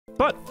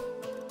But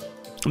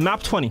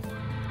map 20.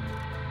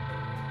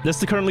 This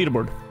is the current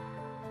leaderboard.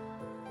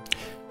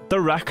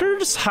 The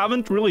records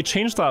haven't really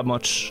changed that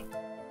much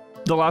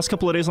the last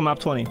couple of days on map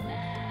 20.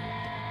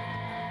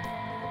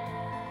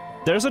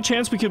 There's a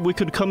chance we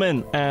could come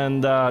in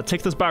and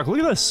take this back. Look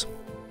at this.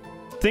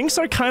 Things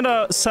are kind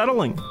of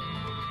settling.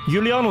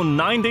 Juliano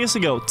 9 days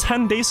ago,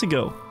 10 days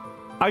ago.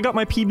 I got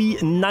my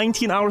PB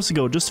 19 hours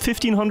ago, just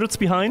 1500s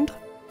behind.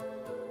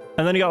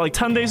 And then you got like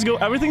 10 days ago.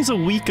 Everything's a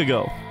week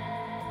ago.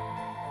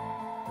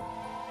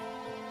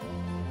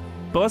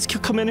 But let's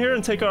come in here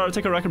and take our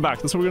record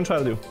back. That's what we're gonna try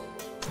to do.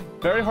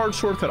 Very hard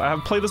shortcut. I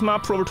have played this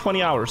map for over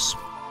 20 hours.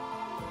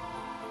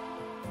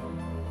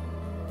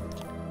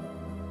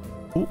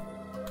 Ooh.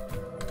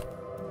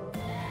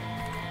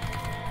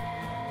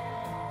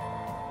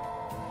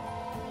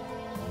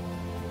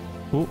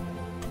 Ooh.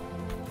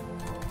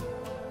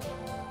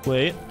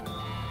 Wait.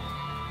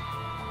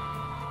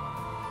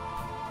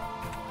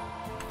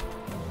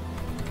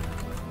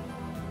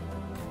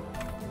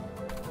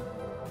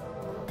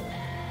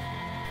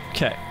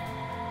 Okay.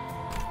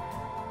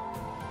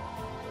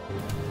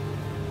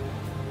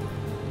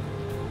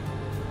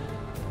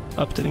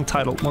 Updating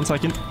title. 1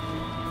 second.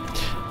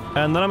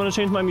 And then I'm gonna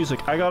change my music.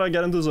 I gotta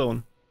get into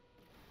zone.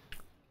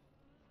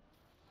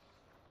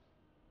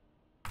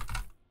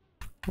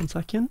 1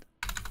 second.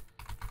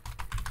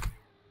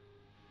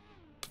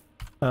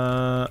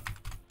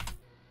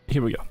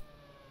 Here we go.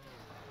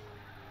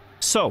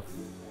 So,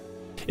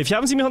 if you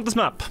haven't seen me hunt this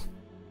map,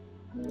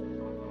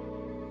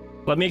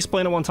 let me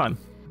explain it one time.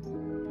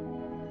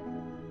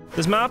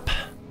 This map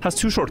has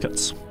 2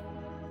 shortcuts.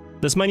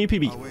 This is my new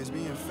PB.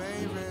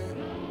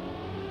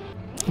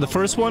 The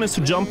first one is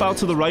to jump out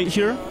to the right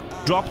here,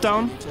 drop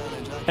down,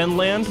 and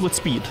land with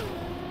speed.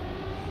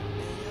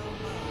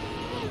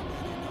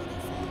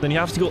 Then you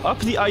have to go up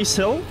the ice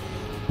hill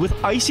with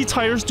icy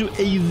tires, do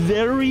a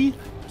very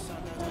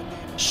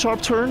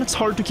sharp turn. It's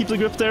hard to keep the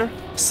grip there.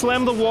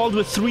 Slam the wall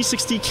with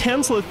 360,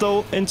 cancel it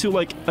though into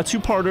like a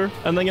 2-parter,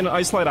 and then get an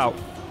ice slide out.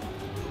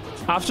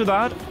 After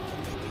that,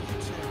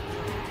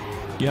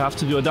 you have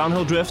to do a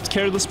downhill drift,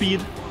 carry the speed,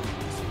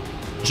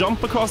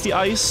 jump across the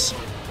ice,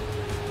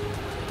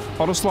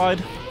 auto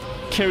slide,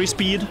 carry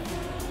speed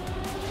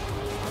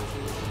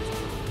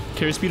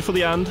for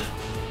the end,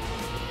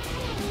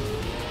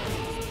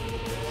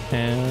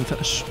 and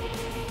finish.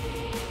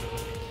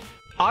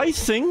 I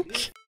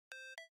think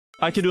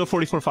I could do a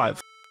 44.5.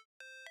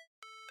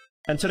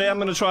 And today I'm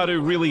gonna try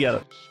to really get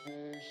it.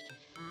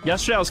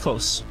 Yesterday I was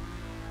close.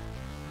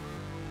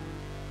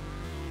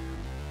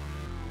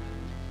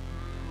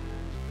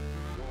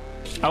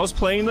 I was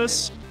playing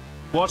this,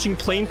 watching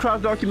plane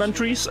crash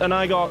documentaries, and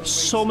I got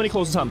so many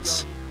close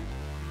attempts.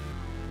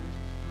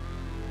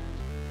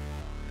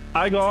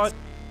 I got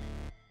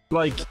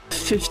like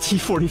 50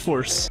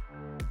 44s.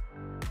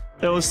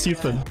 It was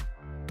stupid.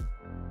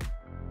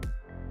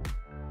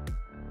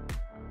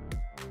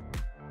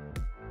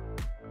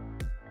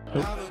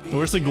 Oh,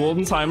 where's the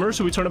golden timer?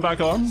 Should we turn it back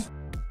on?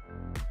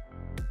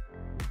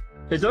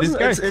 It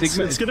doesn't.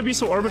 It's gonna be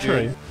so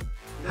arbitrary.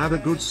 Have a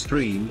good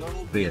stream,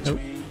 Viet. Nope.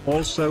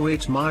 Also,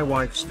 it's my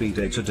wife's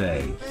b-day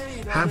today.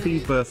 Happy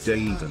birthday,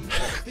 Eden.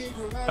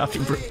 Happy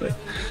birthday.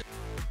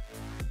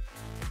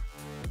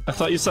 I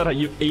thought you said that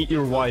you ate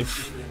your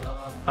wife.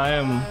 I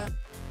am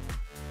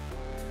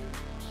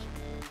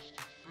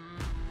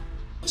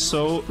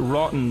so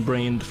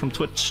rotten-brained from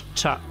Twitch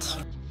chat.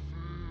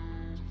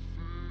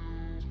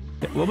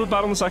 Okay, a little bit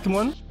bad on the second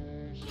one.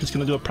 Just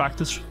gonna do a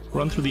practice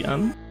run through the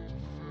end.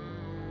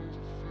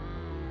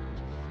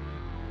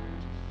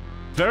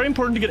 Very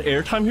important to get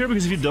airtime here,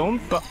 because if you don't,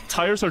 the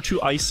tires are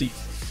too icy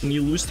and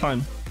you lose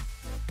time.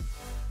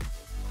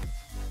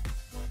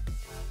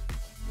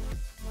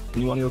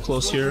 And you want to go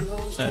close here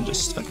and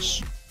just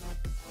finish.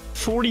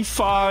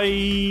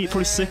 45,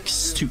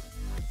 46, 2.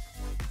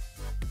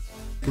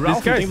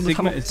 Ralph, this in the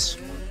comments.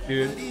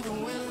 Dude.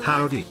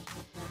 Howdy.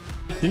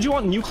 Didn't you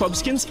want new club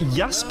skins?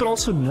 Yes, but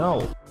also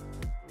no.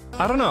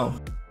 I don't know.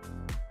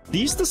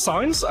 These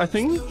designs, I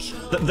think,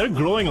 they're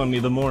growing on me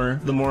the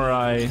more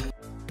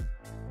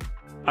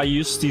I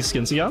use these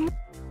skins again.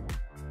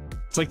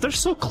 It's like they're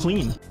so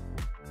clean.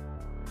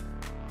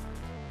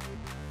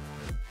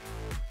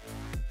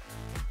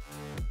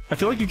 I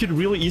feel like you could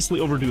really easily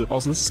overdo it.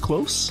 Also, this is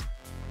close,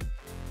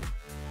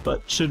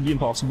 but should be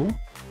impossible.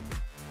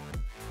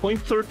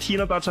 0.13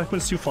 at that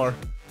checkpoint is too far.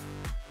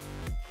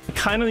 I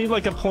kind of need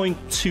like a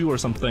 0.2 or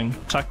something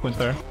checkpoint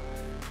there.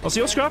 Also,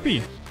 yo,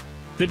 Scrappy,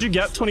 did you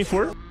get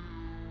 24?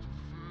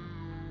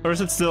 Or is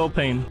it still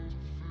pain?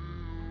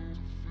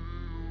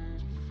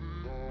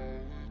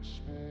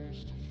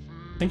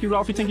 Thank you,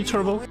 Ralphie. Thank you,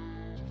 Turbo.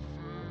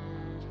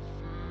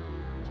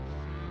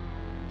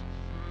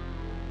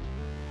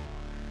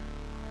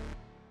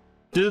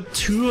 Did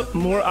 2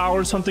 more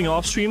hours something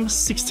off stream?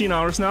 16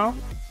 hours now?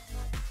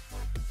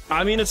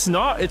 I mean, it's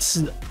not.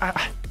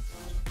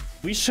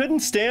 We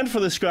shouldn't stand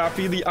for this,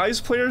 Scrappy. The ice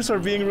players are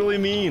being really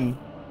mean.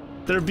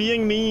 They're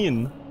being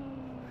mean.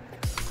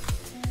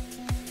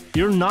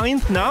 You're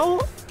 9th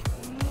now?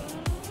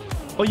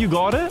 Oh, you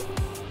got it?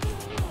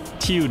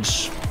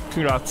 Huge.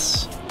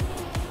 Congrats.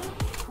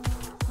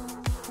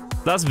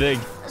 That's big.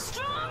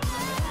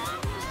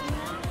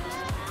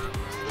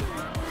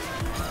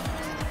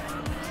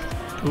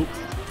 Oop.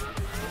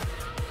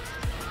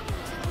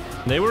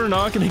 They were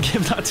not gonna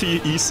give that to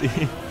you easy.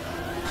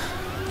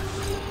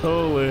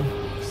 Holy.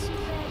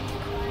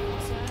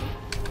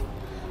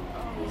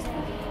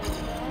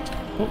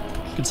 Oh,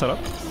 good setup.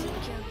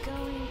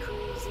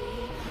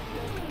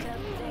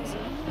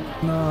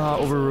 Nah,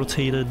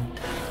 over-rotated.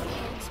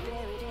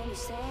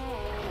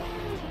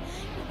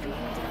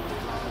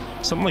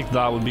 Something like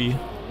that would be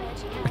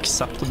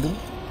acceptable.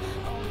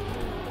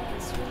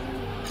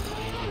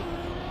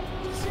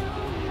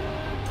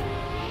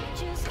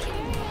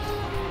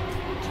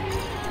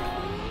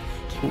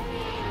 Ooh.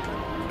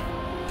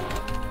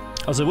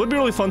 Also, it would be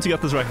really fun to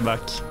get this record back.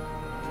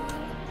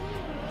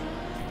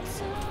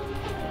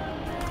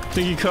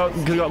 Think you could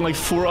have gotten like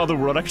 4 other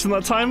world records in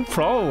that time?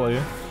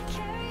 Probably.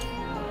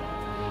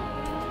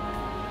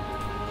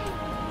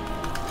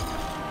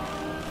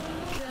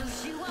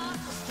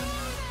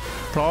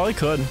 Probably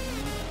could.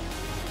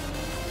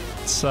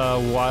 It's a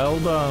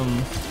wild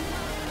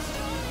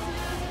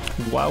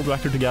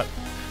record to get.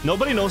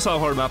 Nobody knows how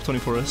hard map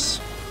 24 is.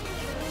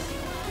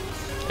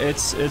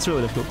 It's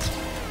really difficult.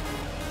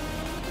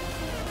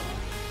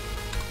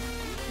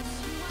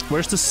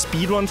 Where's the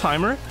speedrun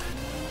timer?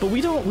 But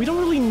we don't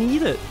really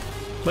need it.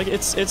 Like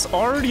it's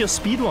already a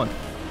speedrun.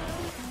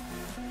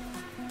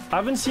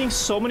 I've been seeing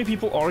so many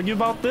people argue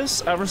about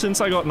this ever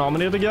since I got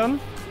nominated again,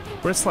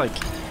 where it's like,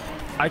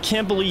 I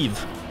can't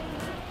believe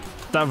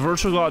that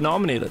Wirtual got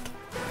nominated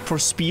for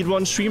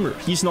speedrun streamer.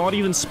 He's not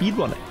even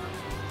speedrunning.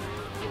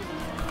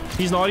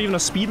 He's not even a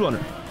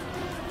speedrunner.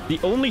 The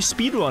only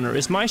speedrunner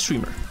is my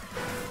streamer.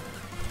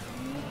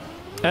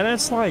 And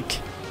it's like,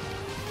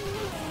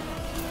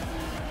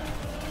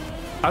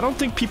 I don't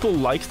think people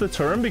like the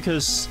term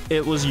because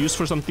it was used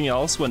for something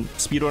else when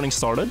speedrunning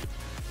started.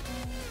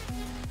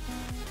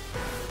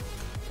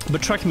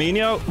 But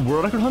trackmania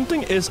world record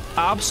hunting is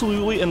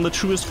absolutely in the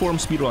truest form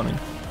speedrunning.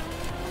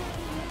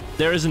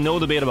 There is no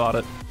debate about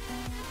it.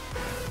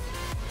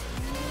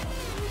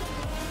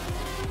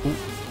 Ooh.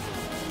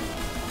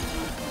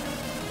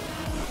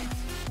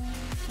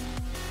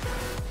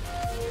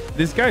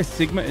 This guy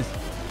Sigma is...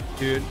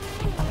 Dude.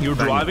 You're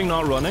driving,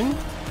 not running?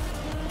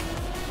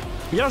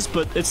 Yes,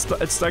 but it's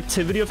the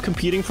activity of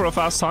competing for a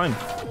fast time.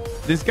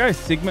 This guy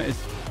Sigma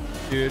is...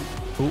 Dude.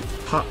 Ooh.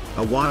 Ha,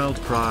 a wild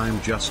prime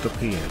just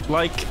appeared.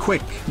 Like,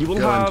 quick, you will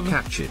go have and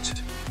catch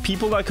it.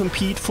 People that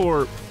compete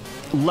for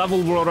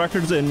level world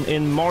records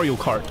in Mario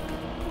Kart.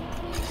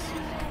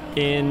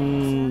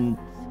 In,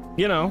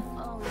 you know,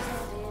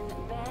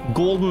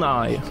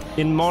 GoldenEye,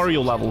 in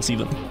Mario levels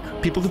even.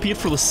 People compete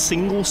for the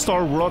single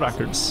star world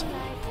records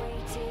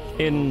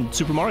in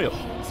Super Mario.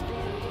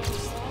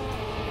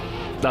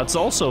 That's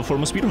also a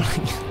form of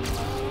speedrunning.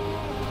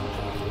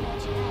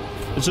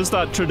 It's just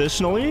that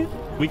traditionally,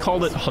 we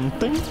called it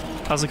hunting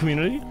as a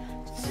community.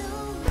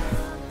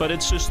 But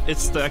it's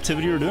the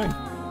activity you're doing.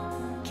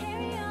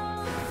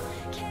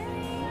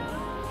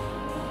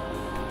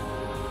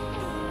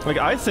 Like,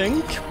 I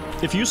think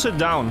if you sit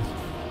down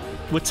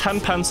with 10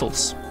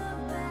 pencils,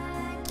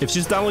 if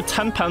you sit down with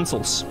 10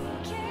 pencils,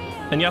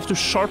 and you have to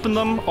sharpen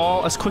them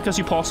all as quick as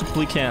you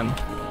possibly can,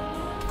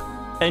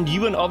 and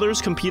you and others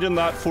compete in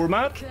that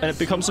format, and it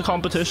becomes a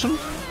competition,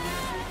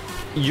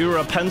 you're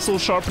a pencil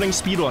sharpening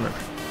speedrunner.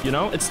 You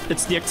know, it's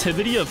the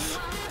activity of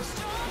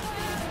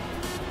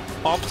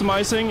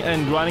optimizing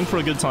and grinding for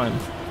a good time.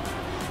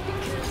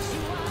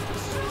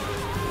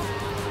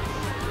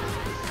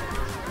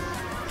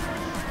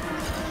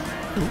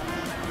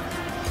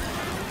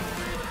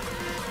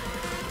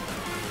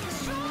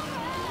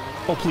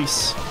 Oh,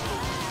 please.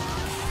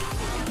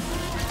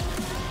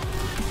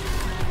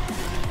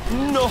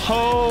 No,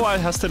 I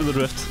hesitated the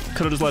drift.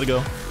 Could have just let it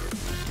go.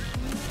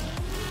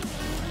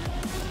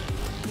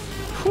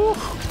 Whew.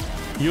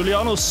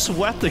 Juliano's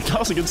sweating. That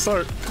was a good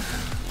start.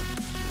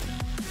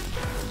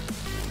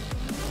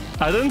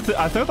 I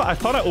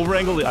thought I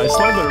over-angled the ice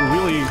slide, but it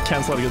really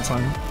canceled out a good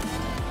time.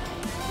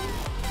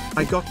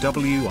 I got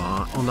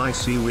WR on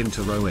IC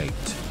Winter 08.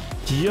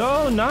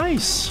 Yo,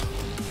 nice.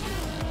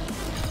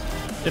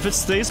 If it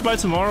stays by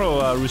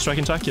tomorrow, Rooster, I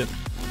can check it.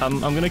 I'm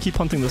gonna keep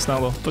hunting this now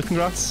though, but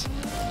congrats.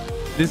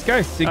 This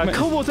guy Sigma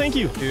Kobo, thank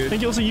you. Dude.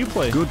 Thank you also, you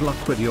play. Good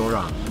luck with your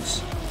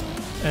runs.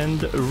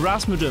 And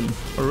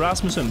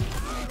Rasmussen,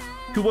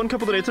 who won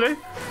Cup of the Day today?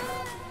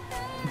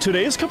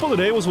 Today's Cup of the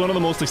Day was one of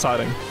the most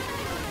exciting.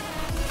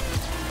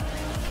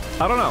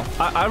 I don't know.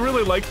 I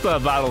really liked the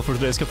battle for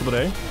today's Cup of the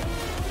Day.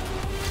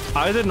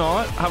 I did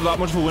not have that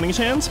much of a winning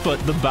chance, but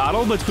the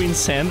battle between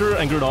Sander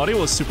and Grenadier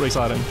was super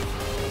exciting.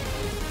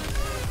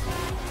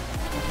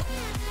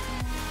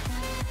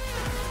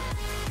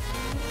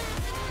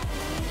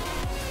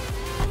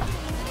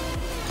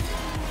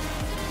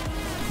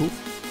 Ooh.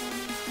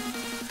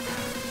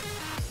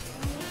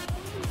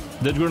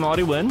 Did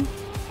Grenadier win?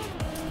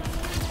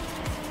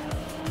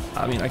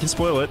 I mean, I can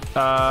spoil it.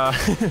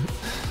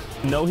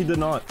 No, he did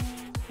not.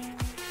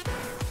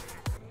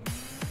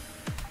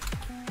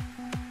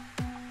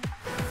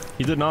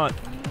 He did not.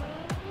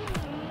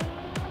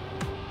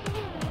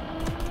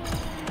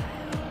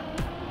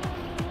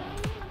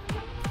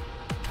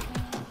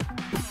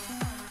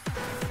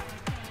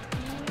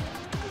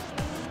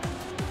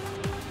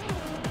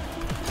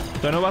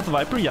 Do I know about the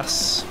Viper?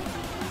 Yes.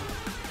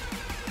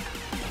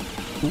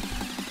 Oop.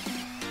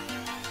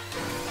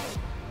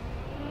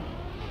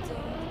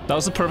 That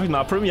was a perfect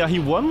map for him. Yeah, he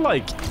won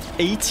like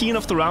 18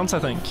 of the rounds, I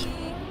think.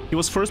 He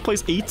was first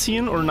place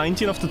 18 or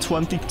 19 of the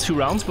 22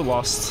 rounds, but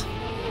lost.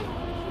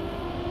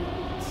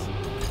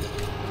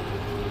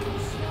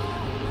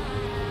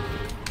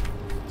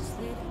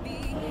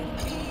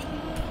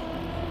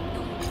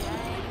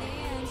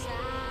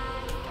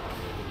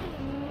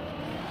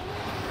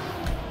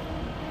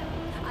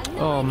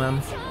 Oh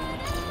man.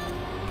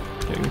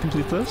 Okay, I'm gonna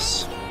complete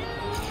this.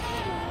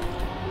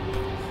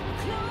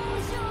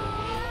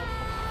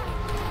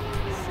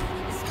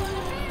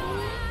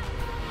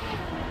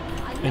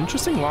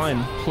 Interesting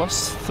line.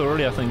 Plus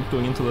 30, I think,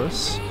 going into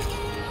this.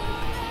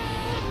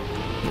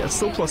 Yeah, it's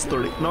still plus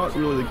 30. Not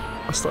really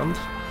a stunt.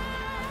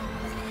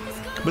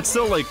 But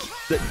still, like,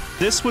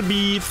 this would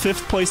be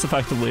 5th place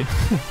effectively.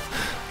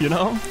 You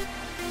know?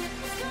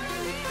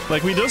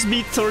 Like, we just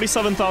beat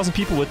 37,000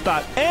 people with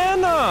that.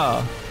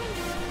 Anna!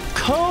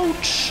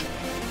 Coach!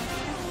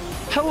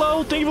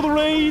 Hello, thank you for the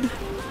raid!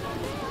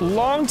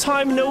 Long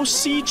time no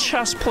see,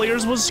 chess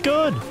players was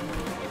good.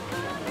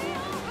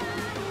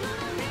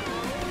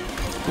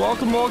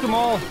 Welcome, welcome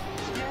all.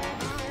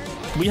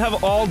 We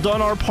have all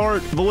done our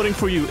part voting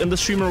for you in the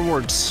streamer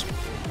awards.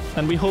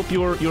 And we hope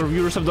your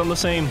viewers have done the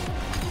same.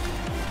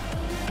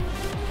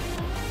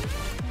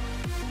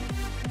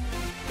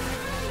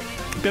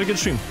 Got a good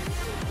stream.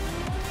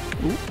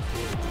 Ooh.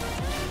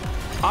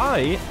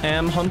 I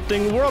am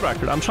hunting world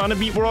record. I'm trying to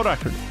beat world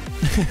record.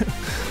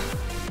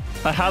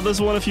 I had this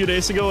one a few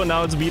days ago and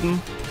now it's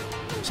beaten.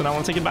 So now I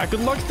want to take it back.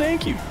 Good luck,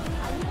 thank you.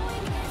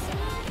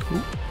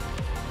 Ooh.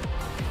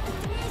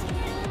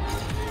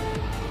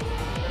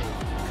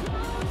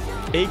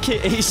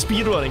 AKA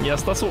speedrunning,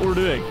 yes, that's what we're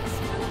doing.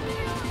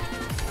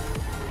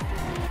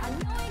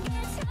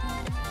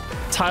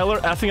 Tyler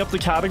effing up the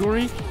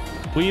category?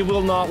 We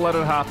will not let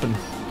it happen.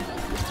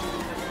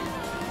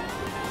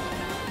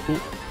 Ooh.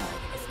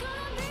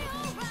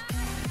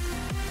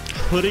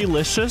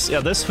 Hoodie-licious? Yeah,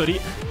 this hoodie.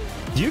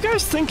 Do you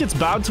guys think it's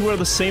bad to wear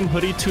the same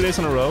hoodie 2 days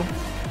in a row?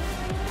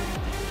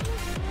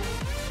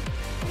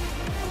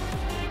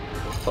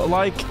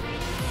 Like,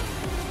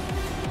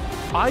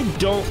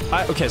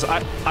 okay, so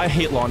I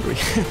hate laundry.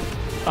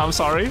 I'm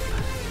sorry.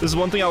 This is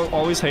one thing I'll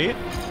always hate.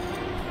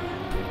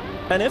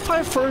 And if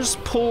I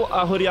first pull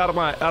a hoodie out of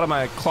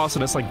my closet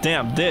and it's like,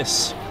 damn,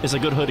 this is a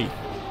good hoodie,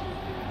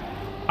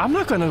 I'm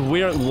not gonna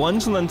wear it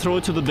once and then throw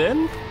it to the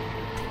bin.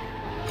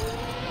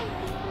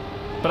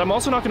 But I'm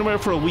also not gonna wear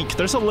it for a week.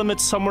 There's a limit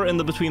somewhere in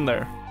the between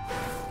there.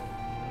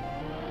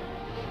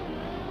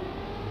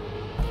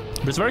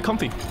 But it's very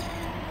comfy.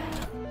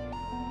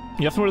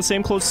 You have to wear the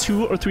same clothes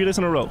 2 or 3 days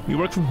in a row. You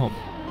work from home.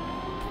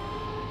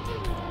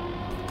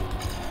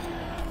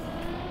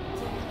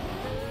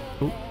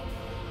 Ooh.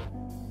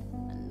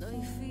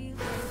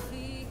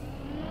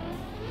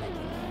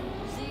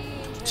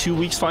 2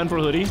 weeks fine for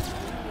a hoodie.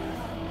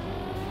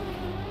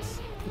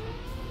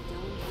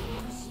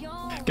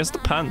 Guess the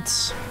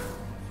pants.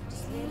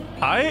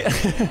 I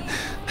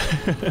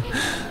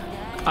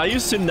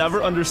used to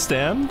never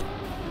understand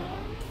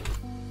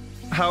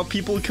how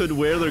people could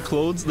wear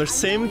their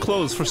same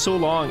clothes for so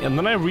long, and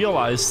then I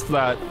realized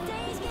that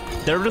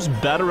they're just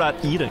better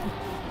at eating.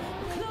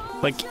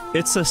 Like,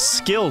 it's a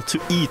skill to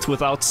eat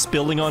without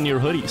spilling on your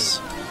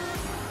hoodies.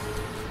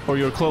 Or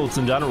your clothes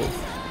in general.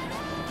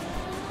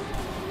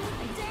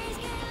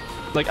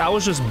 Like, I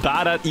was just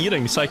bad at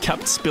eating, so I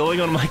kept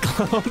spilling on my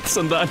clothes,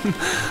 and then...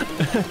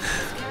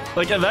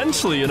 like,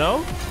 eventually, you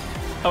know?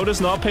 I would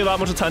just not pay that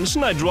much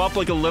attention, I drop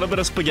like a little bit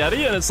of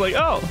spaghetti, and it's like,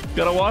 oh,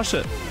 gotta wash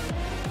it.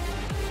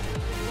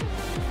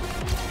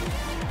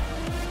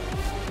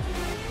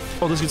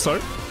 Oh, this could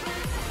start?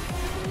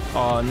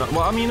 No,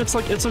 well, I mean, it's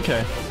like, it's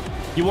okay.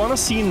 You want to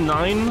see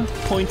 9.0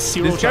 This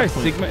guy's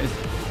checkpoint. Sigma is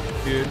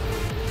good.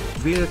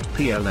 Virt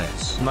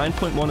PLS.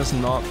 9.1 is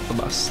not the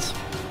best.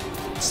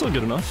 It's still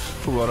good enough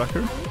for world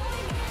record,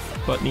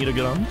 but need to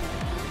get on.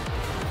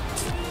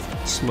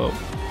 Slow.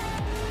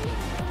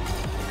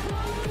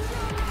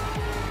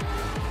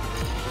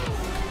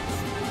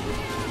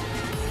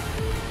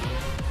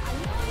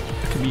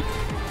 It could be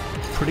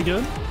pretty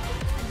good.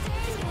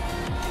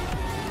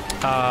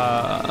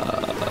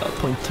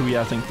 0.3,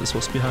 I think this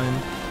was behind.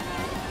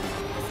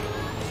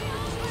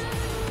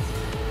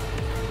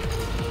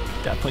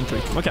 Yeah,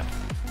 0.3. Okay.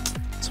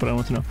 That's what I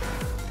want to know.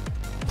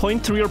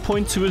 0.3 or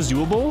 0.2 is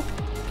doable.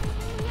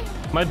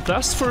 My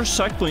best first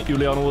checkpoint,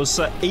 Juliano, was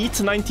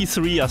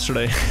 893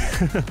 yesterday.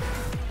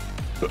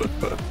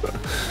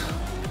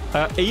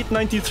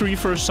 893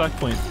 first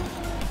checkpoint.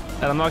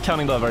 And I'm not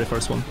counting the very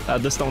first one.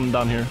 This one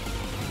down here.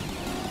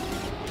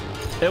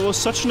 It was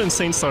such an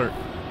insane start.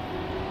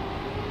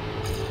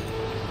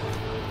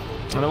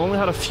 And I've only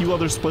had a few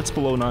other splits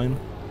below 9.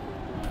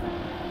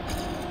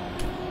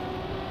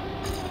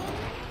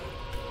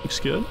 Looks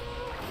good.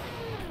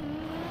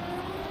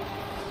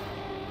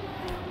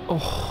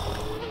 Oh.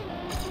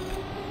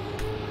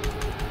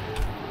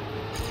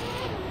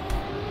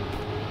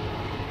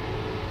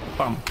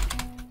 Bam.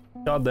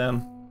 God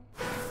damn.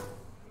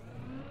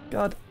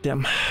 God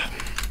damn.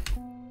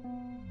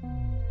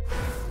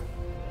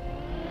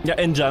 Yeah,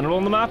 in general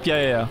on the map,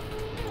 yeah.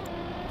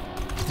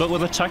 But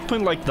with a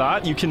checkpoint like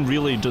that, you can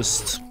really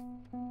just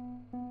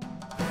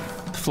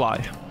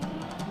fly.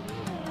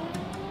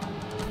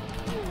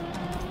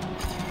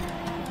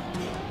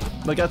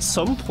 Like at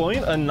some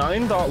point, a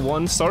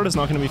 9.1 start is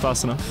not going to be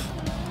fast enough.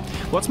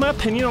 What's my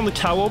opinion on the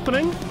cow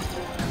opening?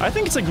 I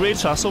think it's a great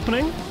chest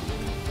opening.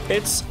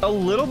 It's a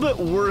little bit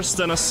worse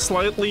than a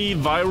slightly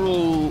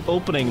viral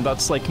opening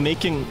that's like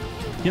making,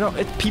 you know,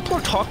 people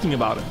are talking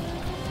about it.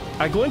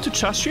 I go into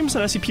chess streams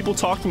and I see people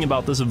talking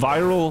about this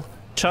viral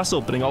chess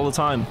opening all the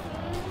time.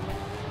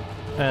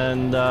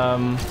 And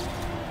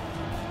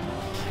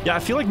yeah, I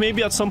feel like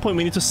maybe at some point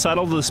we need to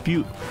settle the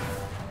dispute.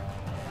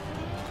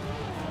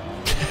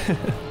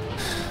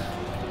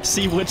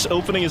 See which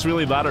opening is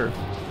really better.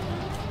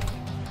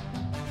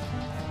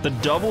 The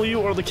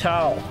W or the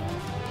cow?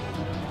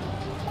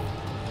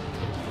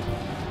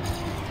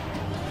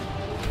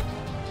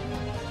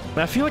 And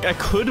I feel like I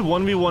could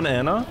 1v1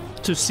 Anna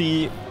to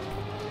see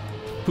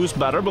who's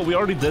better, but we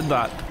already did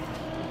that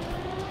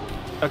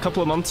a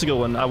couple of months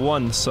ago and I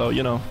won, so,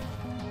 you know.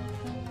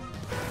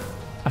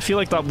 I feel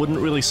like that wouldn't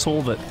really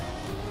solve it.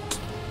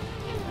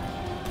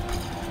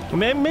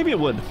 Maybe it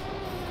would.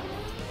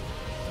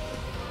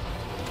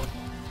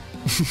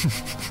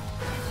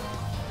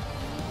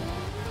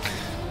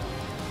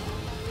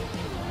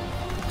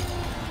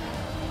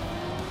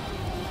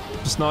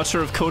 Just not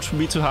sure if coach would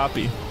be too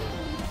happy.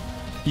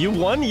 You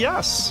won?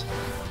 Yes!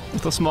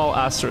 With a small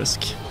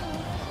asterisk.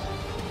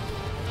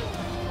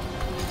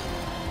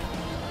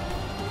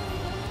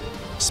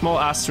 Small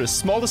asterisk.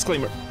 Small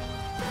disclaimer.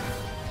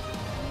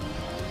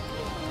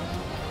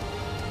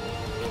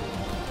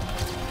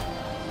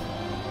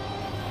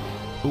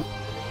 Ooh.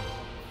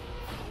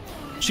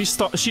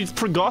 She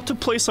forgot to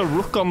place a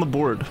rook on the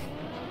board.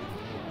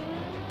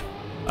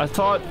 I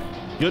thought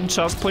good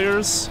chess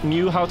players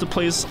knew how to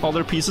place all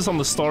their pieces on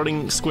the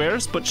starting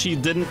squares, but she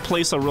didn't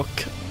place a rook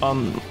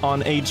on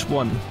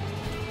h1.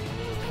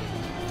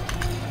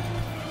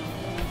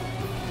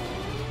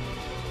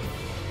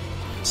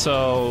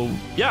 So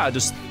yeah, I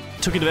just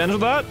took advantage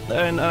of that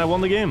and I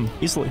won the game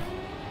easily.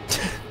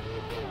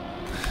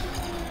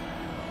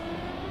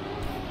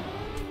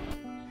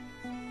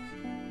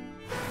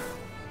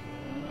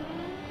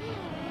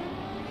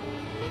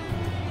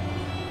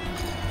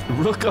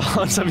 Rook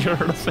odds, have you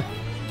heard of it?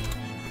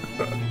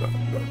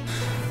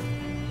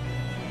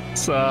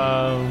 It's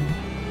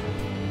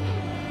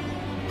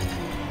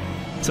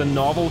a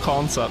novel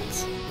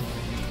concept.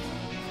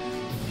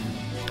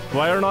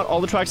 Why are not all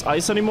the tracks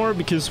ice anymore?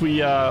 Because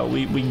we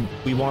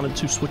wanted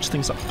to switch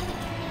things up.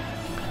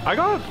 I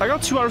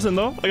got 2 hours in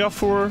though. I got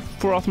 4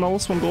 off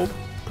medals, 1 gold.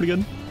 Pretty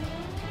good.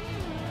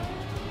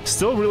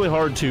 Still really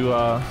hard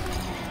to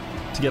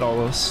get all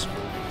those.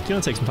 It's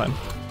gonna take some time.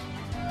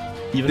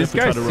 Even this if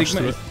we try to rush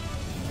Sigma through it.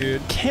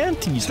 Dude.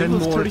 Can't he? 10 more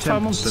 35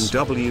 attempts months.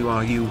 than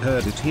WRU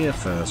heard it here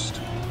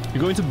first.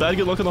 You're going to bed,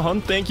 good luck on the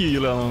hunt. Thank you,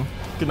 Juliano.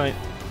 Good night.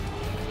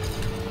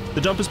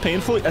 The jump is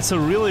painful. It's a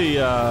really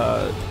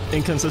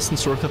inconsistent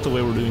shortcut the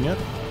way we're doing it.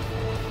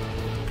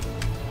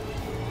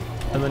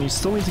 And then you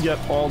still need to get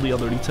all the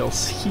other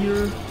details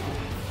here.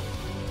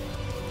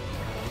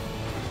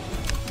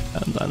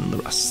 And then the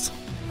rest.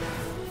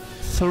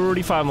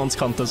 35 months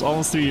contest,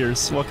 almost 3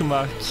 years. Welcome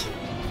back.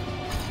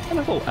 And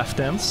a little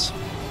F-dance.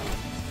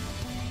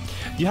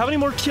 Do you have any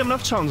more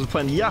TMNF challenges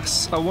planned?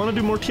 Yes, I want to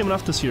do more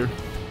TMNF this year.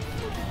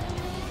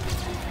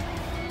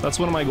 That's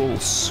one of my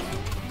goals.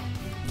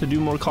 To do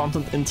more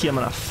content in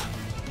TMNF.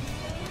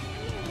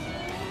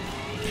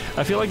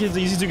 I feel like it's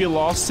easy to get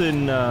lost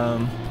in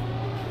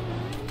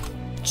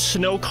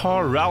snow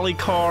car, rally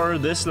car,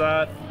 this,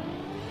 that.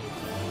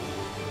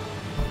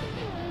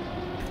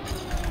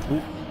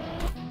 Ooh.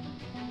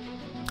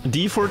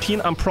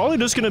 D14, I'm probably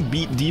just gonna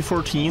beat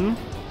D14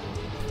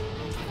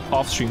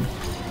 off stream.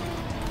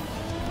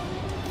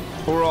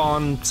 Or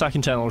on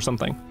second channel or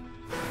something.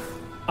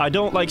 I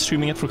don't like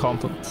streaming it for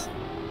content.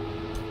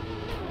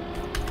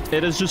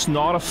 It is just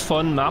not a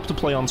fun map to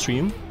play on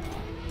stream.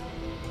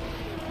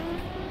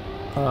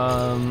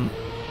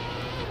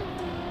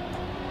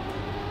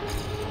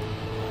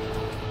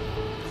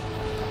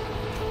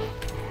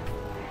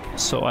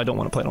 So I don't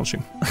want to play it on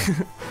stream.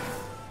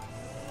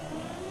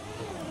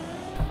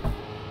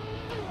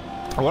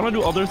 I want to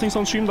do other things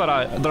on stream that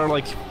are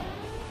like,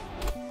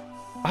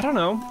 I don't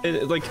know,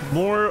 like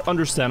more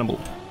understandable.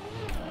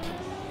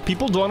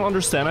 People don't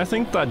understand, I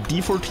think, that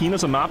D14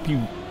 is a map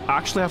you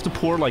actually have to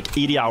pour like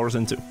 80 hours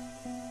into.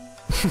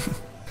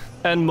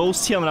 And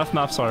most TMNF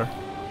maps are.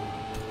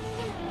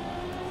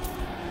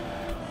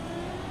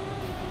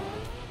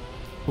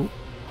 Ooh.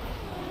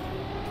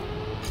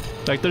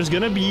 Like there's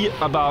gonna be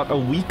about a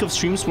week of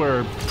streams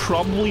where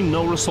probably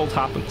no result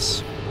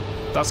happens.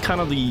 That's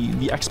kind of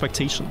the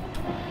expectation.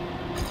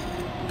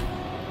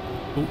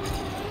 Ooh.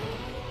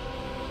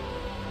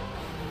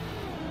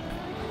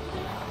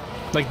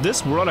 Like,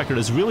 this world record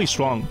is really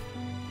strong.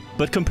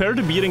 But compared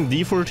to beating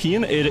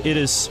D14, it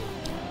is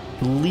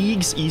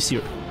leagues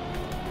easier.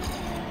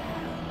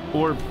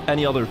 Or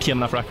any other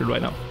TMNF record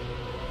right now.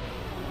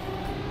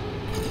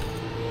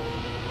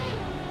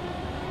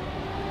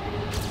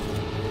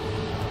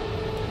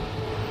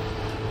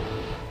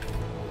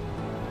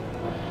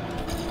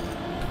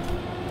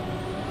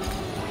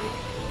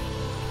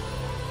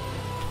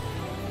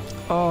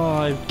 Oh,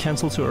 I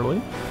canceled too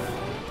early.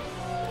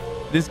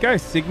 This guy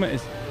Sigma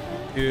is...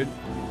 Dude.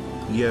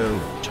 Yo.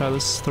 Try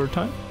this third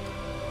time.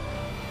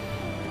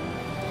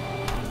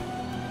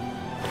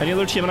 Any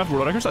other TMNF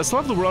world records? I still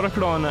have the world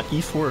record on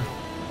E4.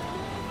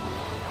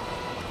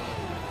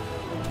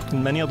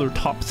 And many other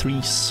top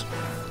 3s.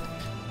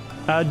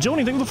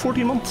 Joni, think of the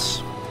 14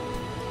 months.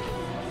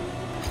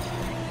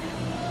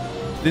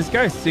 This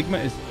guy Sigma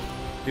is...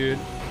 Dude.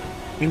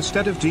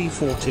 Instead of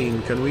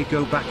D14, can we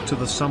go back to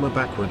the summer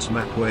backwards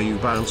map where you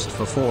bounced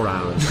for 4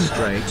 hours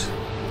straight?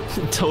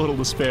 Total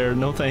despair,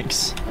 no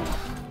thanks.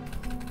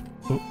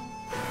 Oh.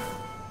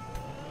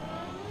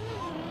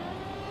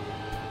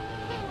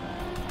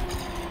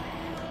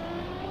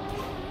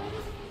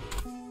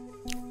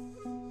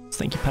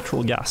 Thank you,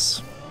 petrol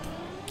gas.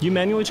 You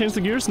manually change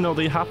the gears? No,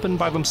 they happen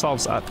by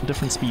themselves at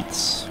different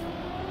speeds.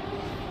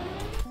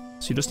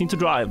 So you just need to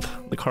drive.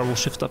 The car will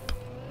shift up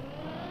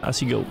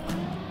as you go.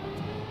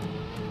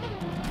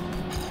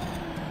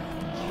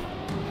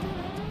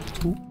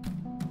 Ooh.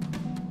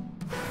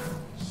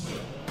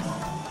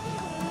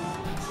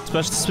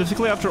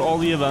 Specifically after all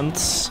the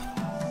events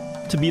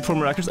to beat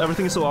former records,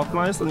 everything is so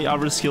optimized and the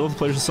average skill of the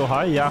players is so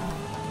high, yeah.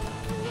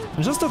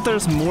 It's just that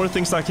there's more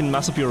things that can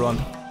mess up your run.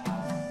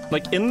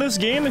 Like, in this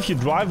game, if you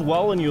drive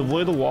well and you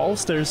avoid the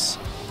walls, there's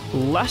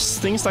less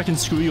things that can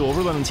screw you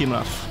over than in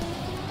TMNF.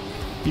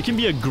 You can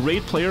be a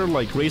great player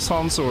like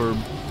Racehans or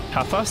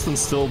Half-Fast and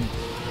still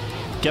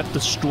get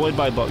destroyed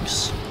by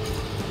bugs.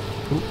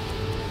 Ooh.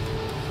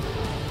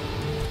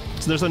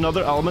 So there's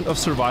another element of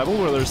survival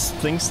where there's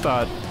things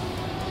that,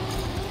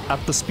 at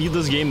the speed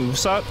this game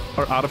moves at,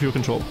 are out of your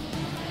control.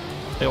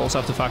 They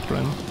also have to factor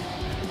in.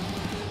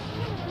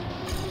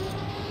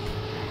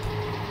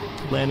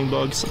 Landing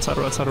bugs,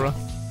 etc., etc.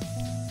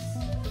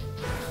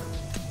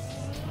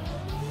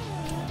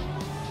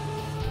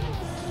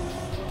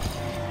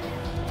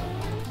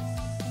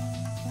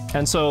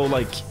 And so,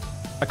 like,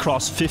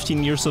 across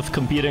 15 years of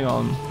competing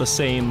on the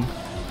same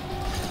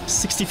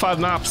 65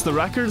 maps, the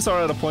records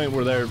are at a point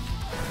where they're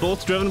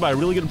both driven by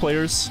really good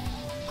players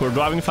who are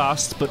driving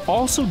fast, but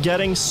also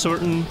getting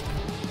certain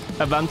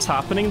events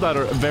happening that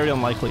are very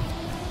unlikely.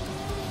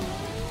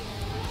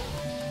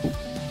 Ooh.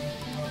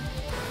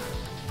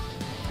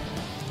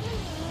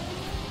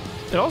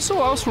 It also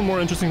allows for more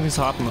interesting things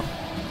to happen, though.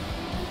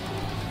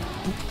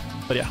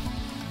 But yeah.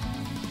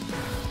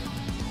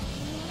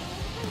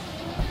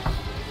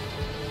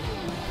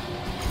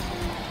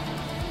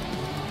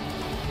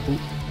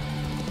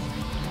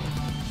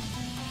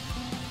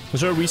 Is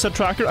there a reset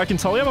tracker? I can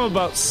tell you I'm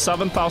about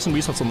 7,000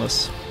 resets on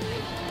this.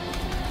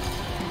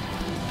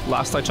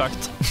 Last I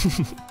checked.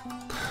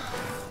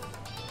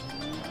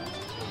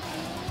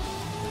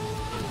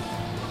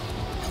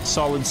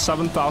 Solid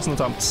 7,000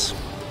 attempts.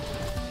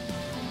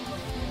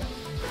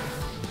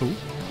 Ooh.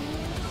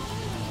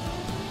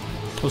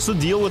 What's the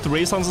deal with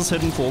Racehans'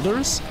 hidden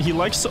folders? He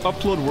likes to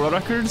upload world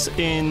records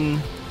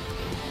in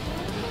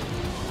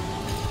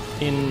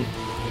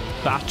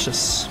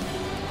batches.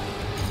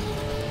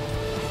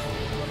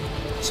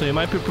 So you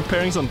might be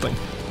preparing something.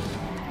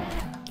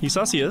 He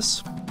says he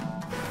is.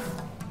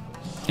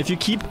 If you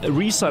keep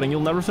resetting,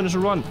 you'll never finish a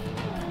run.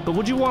 But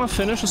would you want to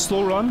finish a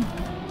slow run?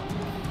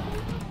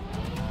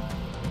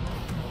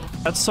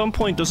 At some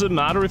point, does it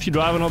matter if you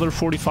drive another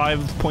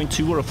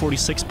 45.2 or a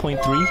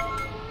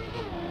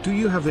 46.3? Do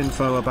you have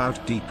info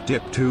about Deep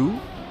Dip 2?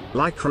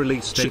 Like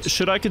release date?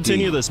 Should I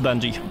continue this,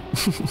 Benji?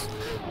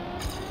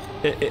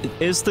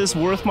 Is this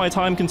worth my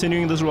time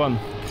continuing this run?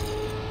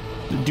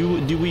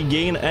 Do we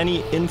gain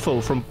any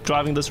info from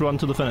driving this run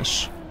to the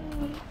finish?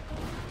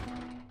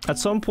 At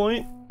some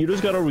point, you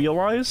just gotta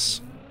realize,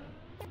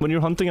 when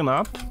you're hunting a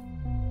map,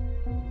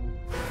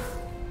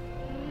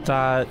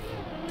 that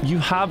you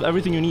have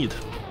everything you need.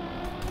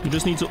 You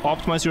just need to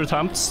optimize your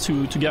attempts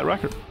to get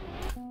record.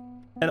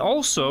 And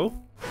also,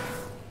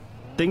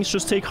 things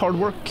just take hard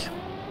work.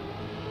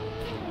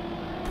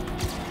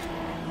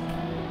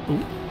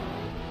 Ooh.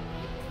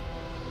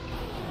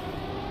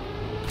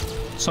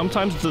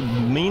 Sometimes the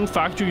main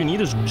factor you need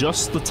is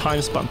just the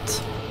time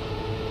spent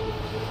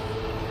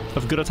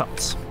of good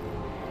attempts.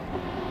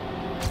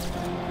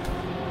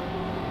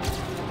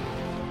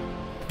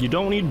 You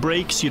don't need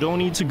breaks, you don't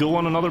need to go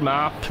on another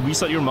map,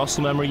 reset your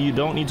muscle memory, you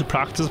don't need to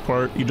practice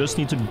part, you just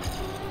need to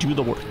do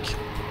the work.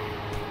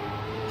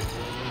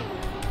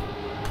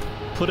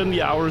 Put in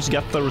the hours,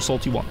 get the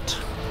result you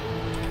want.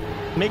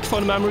 Make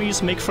fun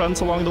memories, make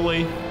friends along the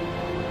way.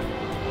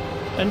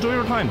 Enjoy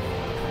your time.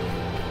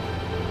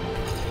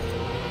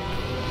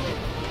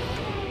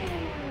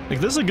 Like,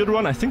 this is a good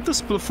run. I think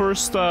this is the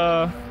first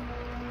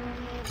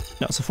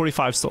No, it's a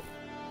 45 still.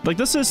 Like,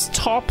 this is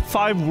top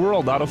 5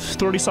 world out of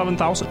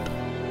 37,000.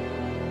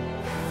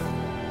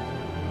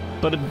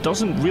 But it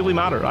doesn't really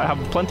matter. I have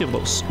plenty of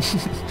those.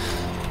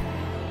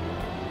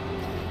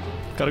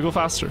 Gotta go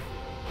faster.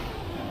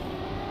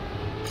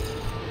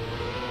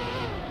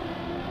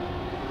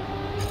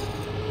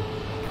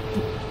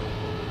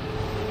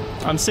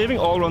 I'm saving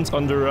all runs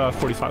under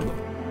 45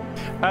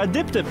 though.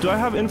 Dip, do I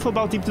have info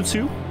about Deep Dip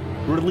 2?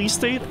 Release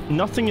date?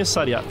 Nothing is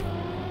said yet.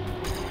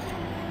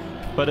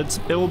 But it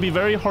will be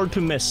very hard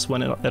to miss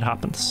when it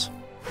happens.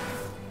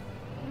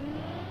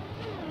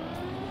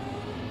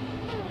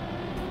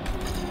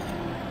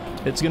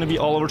 It's gonna be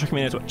all over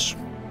Trackmania Twitch.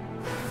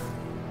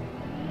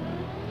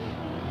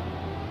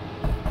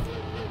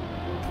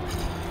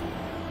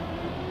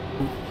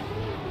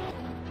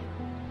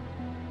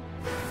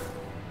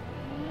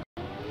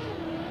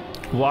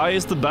 Why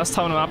is the best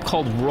time on a map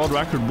called World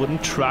Record?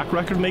 Wouldn't Track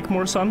Record make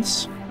more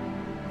sense?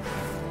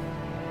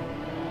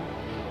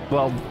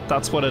 Well,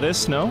 that's what it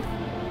is, no?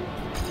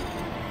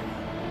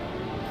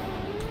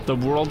 The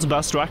world's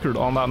best record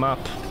on that map.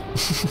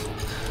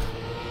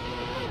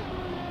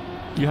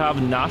 You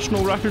have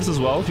national records as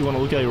well if you want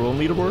to look at your own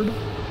leaderboard.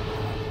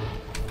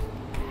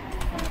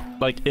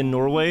 Like in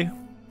Norway.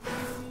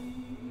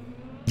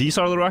 These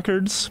are the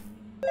records.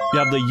 You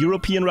have the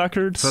European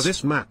records. For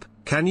this map,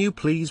 can you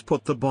please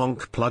put the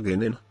bonk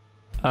plugin in?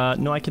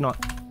 No, I cannot.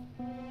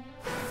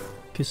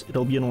 Because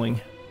it'll be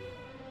annoying.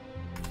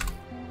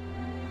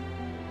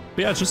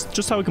 But yeah, it's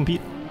just how we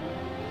compete.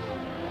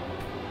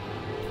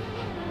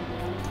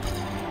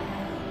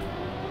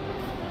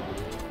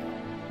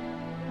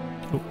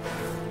 Oh.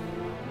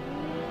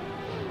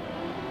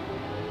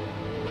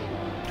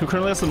 Who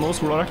currently has the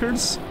most world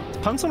records?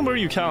 Depends on where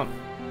you count.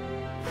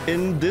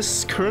 In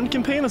this current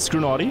campaign, it's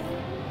Grenadi.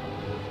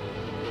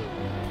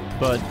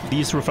 But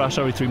these refresh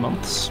every 3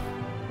 months.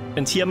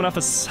 And TMNF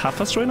is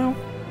half-fest right now?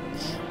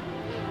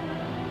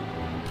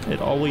 It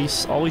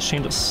always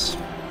changes.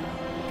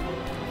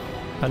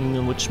 Depending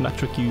on which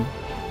metric you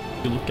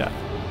look at.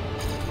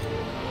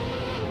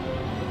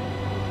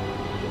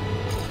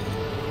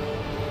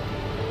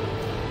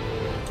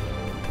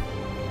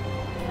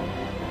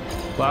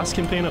 Last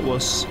campaign it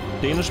was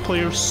Danish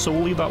players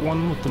solely that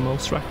one with the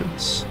most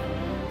records.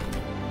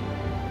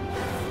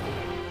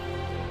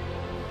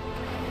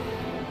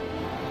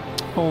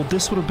 Oh,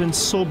 this would have been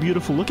so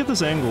beautiful. Look at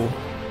this angle.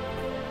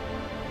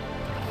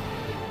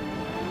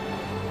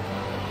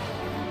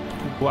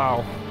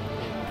 Wow.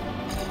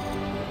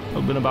 Would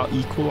have been about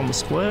equal on the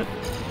split.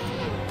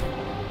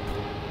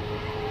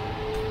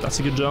 That's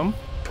a good jump.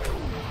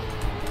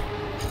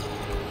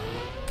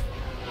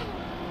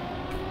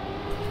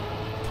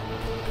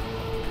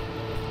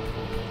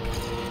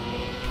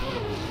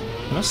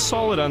 And a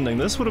solid ending.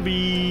 This would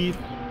be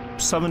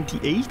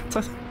 78,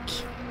 I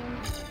think.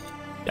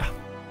 Yeah.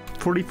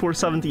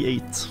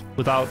 44.78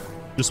 without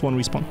just one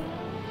respawn.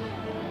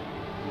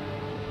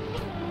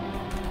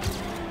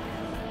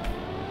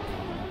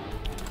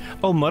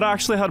 Oh, Mudda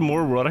actually had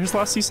more world records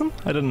last season?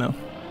 I didn't know.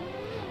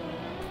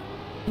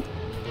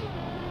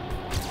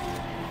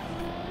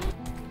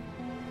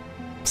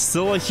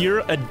 Still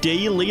here a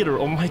day later.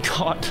 Oh my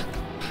god.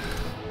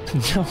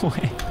 No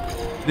way.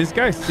 This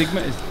guy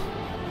Sigma is...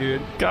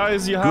 Dude.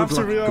 Guys, you have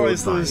to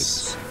realize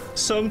this.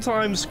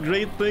 Sometimes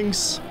great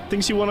things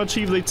you want to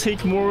achieve, they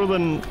take more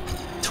than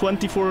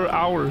 24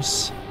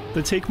 hours.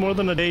 They take more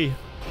than a day.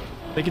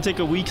 They can take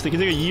a week, they can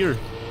take a year.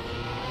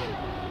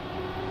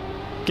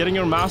 Getting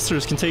your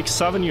masters can take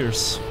 7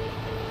 years.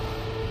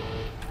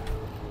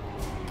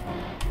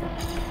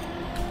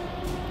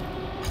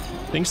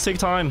 Things take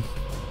time.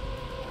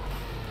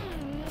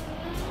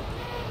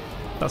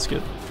 That's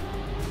good.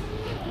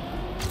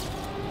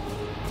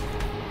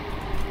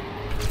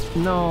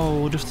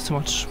 No, drifted too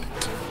much.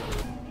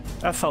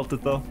 I felt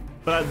it though.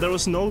 But there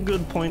was no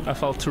good point I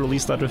felt to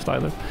release that drift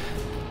either.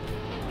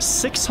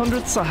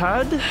 600ths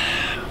ahead.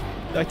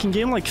 I can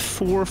gain like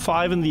 4 or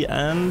 5 in the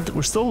end.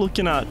 We're still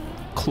looking at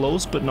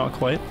close, but not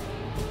quite.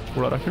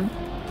 World record.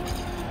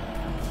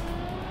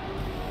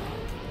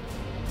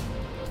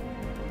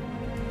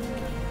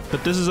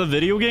 But this is a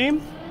video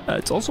game.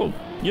 It's also,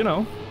 you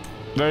know,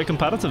 very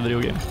competitive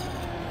video game.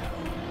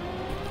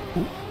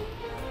 Ooh.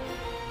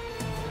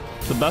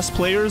 The best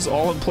players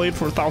all have played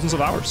for thousands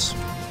of hours.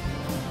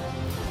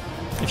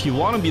 If you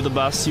want to be the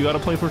best, you gotta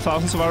play for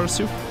thousands of hours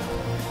too.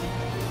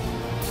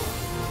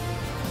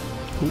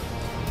 Ooh.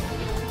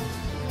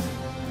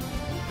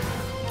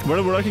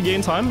 Where I could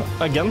gain time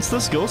against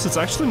this ghost, it's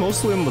actually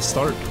mostly in the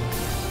start.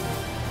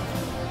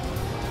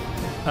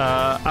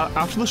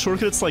 After the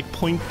shortcut, it's like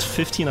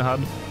 0.15 ahead.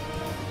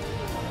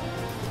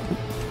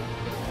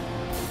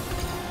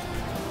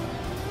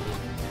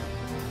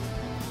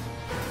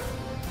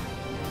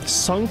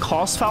 Sunk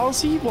cost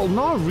fallacy? Well,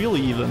 not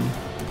really even.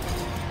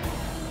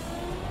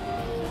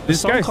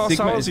 This sunk cost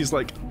Sigma fallacy is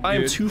like, I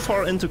am too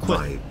far into quit.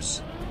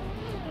 Vibes.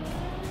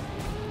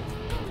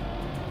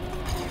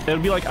 It'll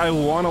be like, I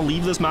want to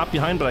leave this map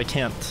behind, but I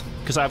can't,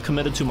 because I've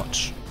committed too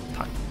much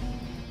time.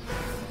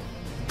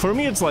 For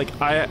me, it's like,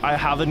 I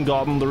haven't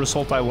gotten the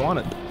result I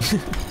wanted.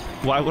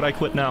 Why would I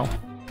quit now?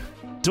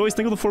 Do you always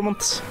think of the 4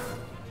 months?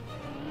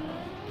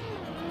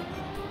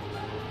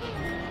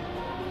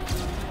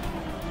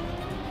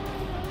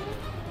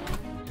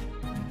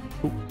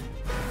 Ooh.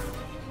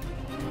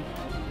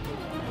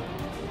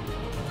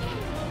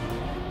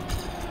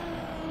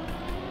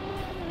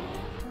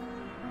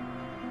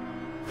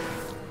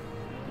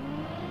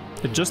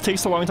 It just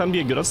takes a long time to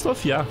get good at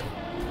stuff? Yeah.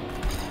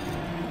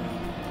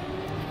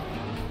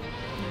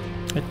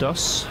 It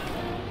does.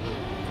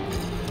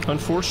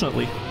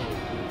 Unfortunately.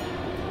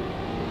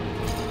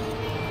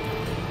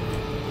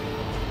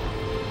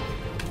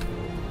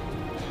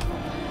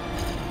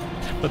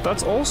 But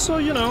that's also,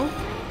 you know,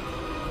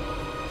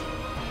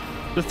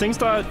 the things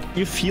that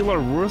you feel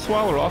are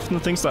worthwhile are often the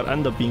things that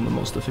end up being the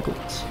most difficult.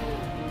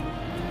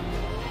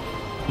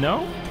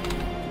 No?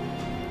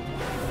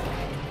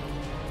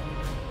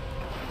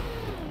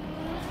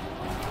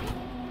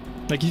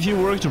 Like if you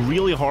worked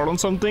really hard on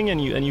something and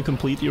you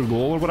complete your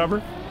goal or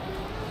whatever,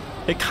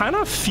 it kind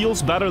of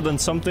feels better than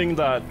something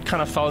that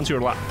kind of fell into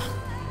your lap.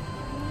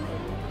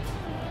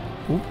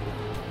 Ooh.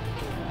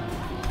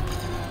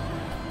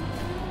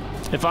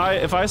 If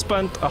I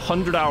spent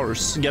 100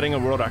 hours getting a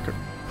world record,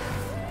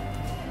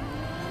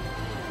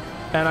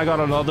 and I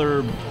got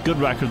another good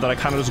record that I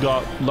kind of just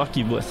got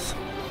lucky with,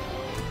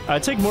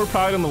 I'd take more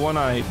pride in the one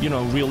I, you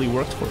know, really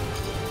worked for.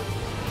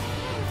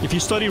 If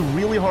you study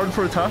really hard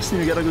for a test and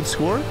you get a good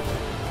score,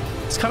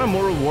 it's kind of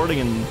more rewarding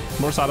and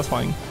more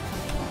satisfying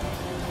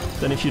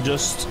than if you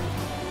just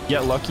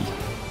get lucky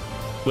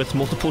with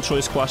multiple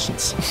choice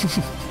questions.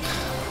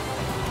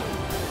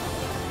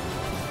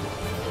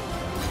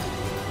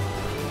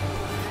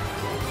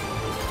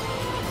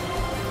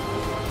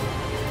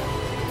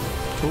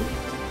 Cool.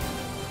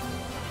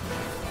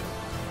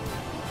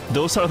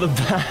 Those are the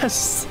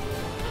best.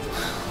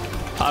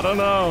 I don't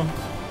know.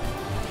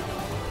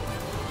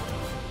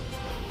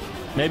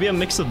 Maybe a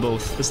mix of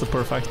both is the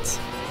perfect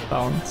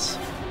balance.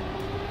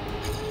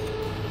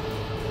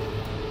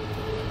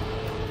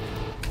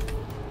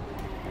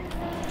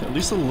 At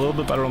least a little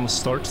bit better on the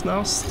starts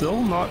now.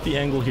 Still not the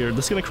angle here.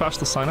 This is gonna crash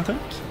the sign, I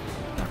think.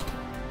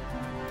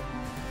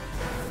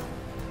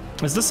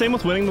 Is the same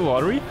with winning the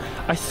lottery?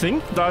 I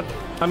think that,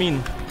 I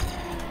mean,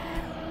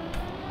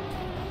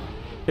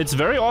 it's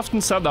very often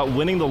said that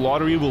winning the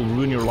lottery will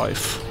ruin your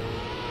life.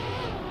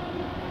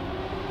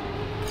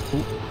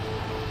 Ooh.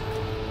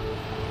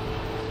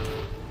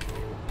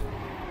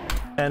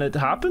 And it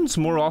happens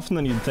more often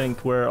than you'd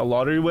think, where a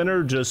lottery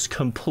winner just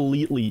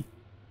completely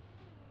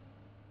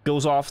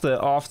goes off the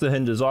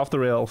hinges, off the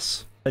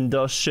rails, and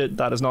does shit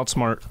that is not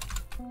smart.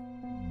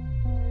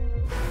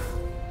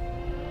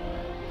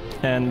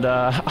 And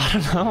I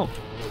don't know.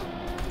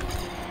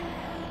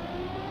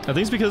 I think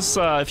it's because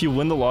if you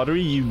win the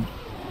lottery, you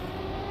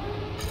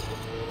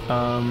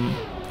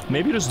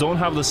maybe you just don't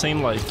have the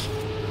same like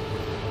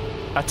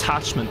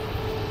attachment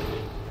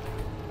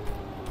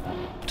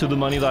to the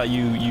money that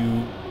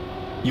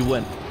you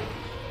win,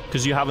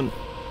 because you haven't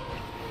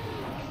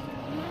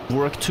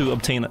worked to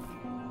obtain it.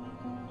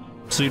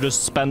 So you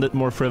just spend it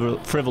more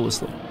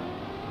frivolously.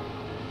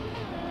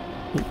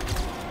 Ooh.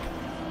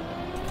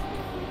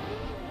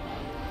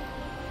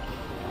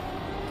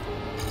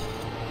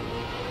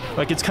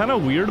 Like, it's kind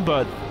of weird,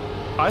 but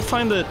I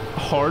find it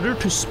harder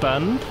to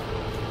spend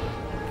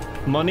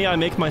money I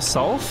make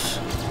myself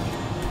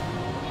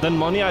than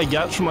money I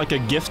get from like a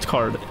gift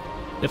card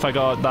if I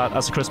got that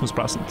as a Christmas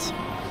present.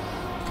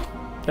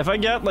 If I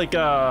get like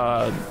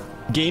a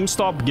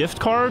GameStop gift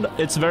card,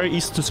 it's very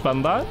easy to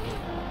spend that.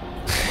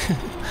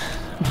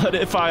 But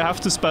if I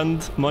have to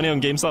spend money on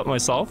GameStop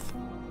myself,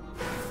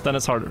 then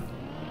it's harder.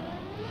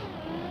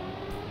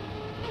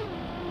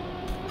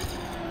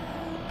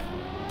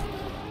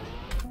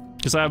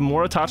 Because I have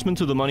more attachment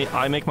to the money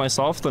I make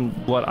myself than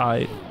what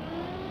I,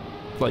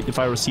 like, if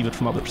I receive it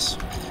from others.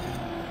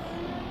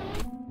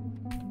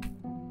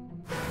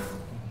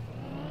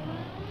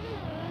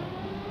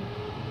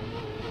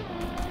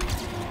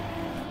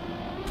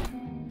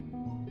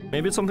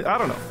 Maybe it's something, I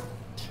don't know.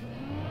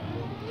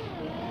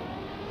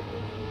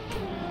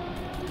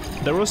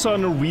 There was a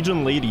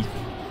Norwegian lady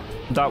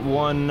that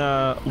won,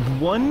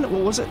 what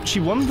was it? She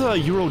won the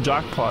Euro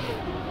jackpot.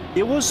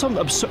 It was some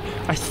absurd,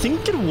 I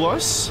think it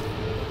was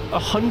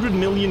 100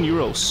 million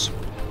euros.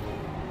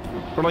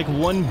 Or like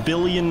 1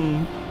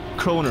 billion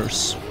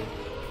kroners.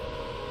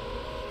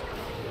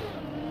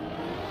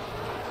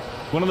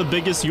 One of the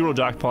biggest Euro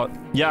jackpot.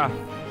 Yeah.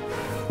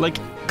 Like,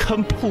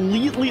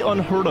 completely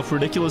unheard of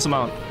ridiculous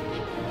amount.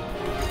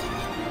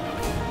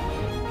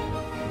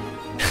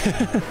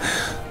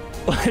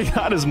 Like,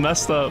 that is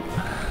messed up.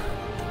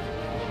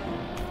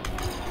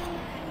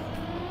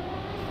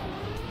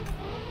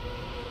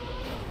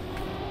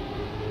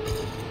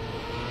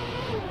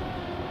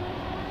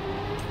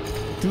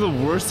 I think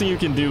the worst thing you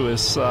can do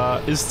is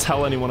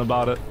tell anyone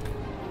about it.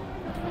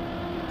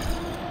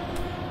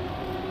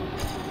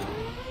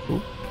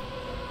 Ooh.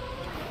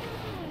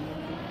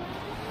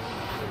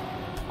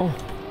 Oh.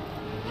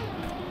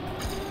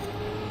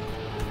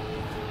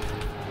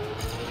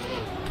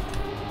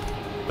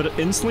 But it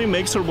instantly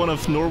makes her one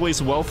of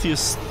Norway's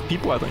wealthiest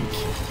people, I think.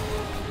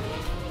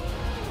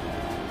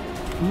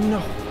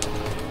 No.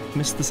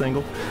 Missed this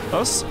angle.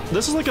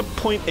 This is like a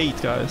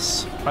 0.8,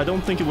 guys. I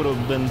don't think it would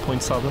have been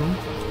 0.7.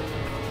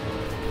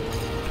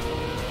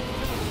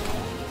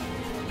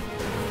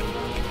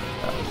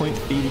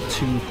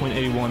 0.82,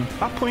 0.81.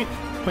 Ah,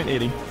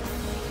 0.80.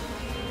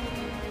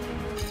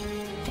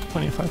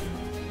 0.85.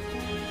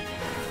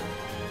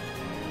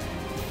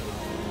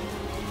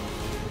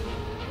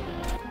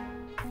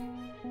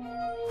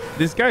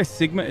 This guy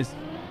Sigma is,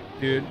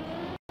 dude.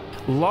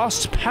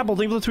 Lost Pebble,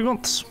 thank you for the 3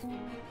 months.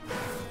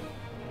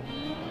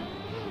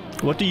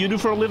 What do you do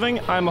for a living?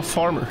 I'm a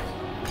farmer.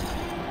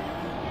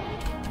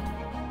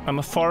 I'm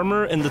a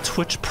farmer in the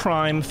Twitch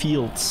Prime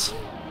fields.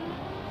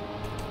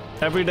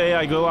 Every day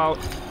I go out,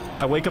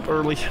 I wake up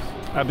early,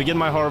 I begin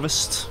my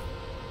harvest.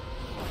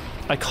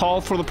 I call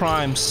for the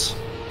primes.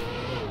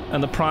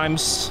 And the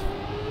primes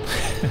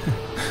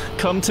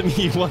come to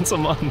me once a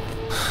month.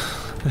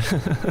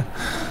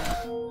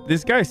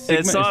 This guy Sigma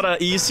it's not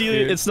a easy,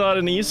 dude. It's not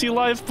an easy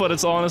life, but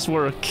it's honest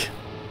work.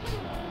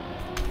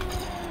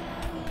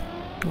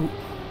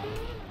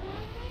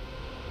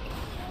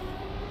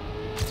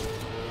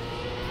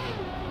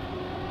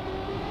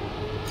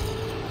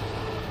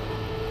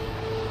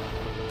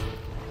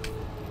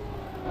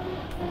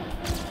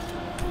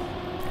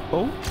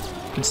 Oh,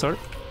 good start.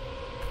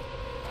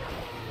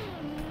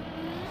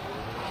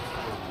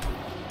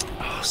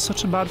 Oh,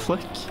 such a bad flick.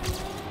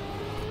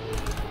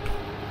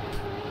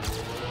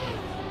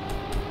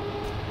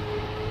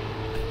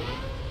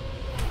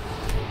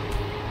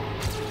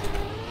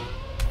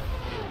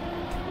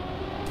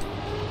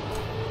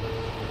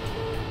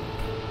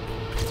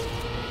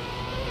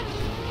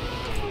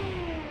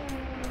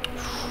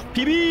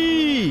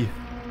 PB!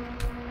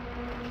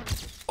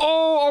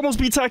 Oh, almost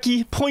beat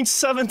Taki.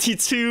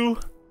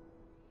 0.72.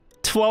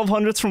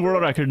 1200s from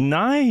world record.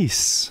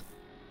 Nice.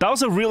 That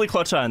was a really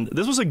clutch end.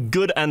 This was a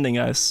good ending,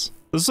 guys.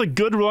 This was a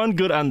good run,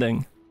 good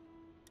ending.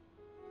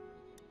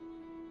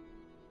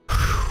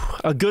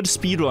 A good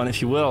speed run,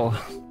 if you will.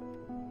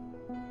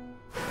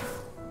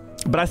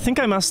 But I think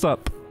I messed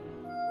up.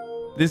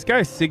 This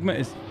guy Sigma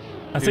is,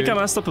 I think I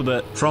messed up a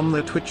bit. From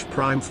the Twitch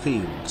Prime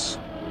fields.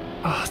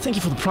 Ah, thank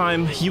you for the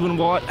prime, you and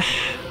Watt.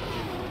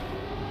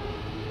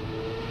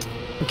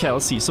 Okay,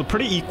 let's see. So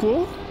pretty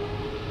equal.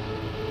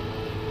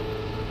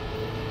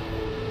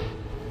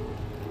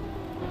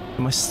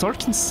 My start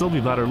can still be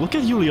better. Look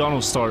at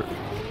Juliano's start.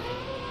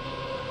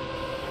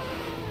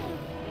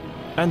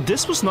 And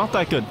this was not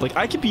that good. Like,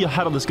 I could be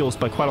ahead of this ghost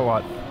by quite a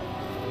lot.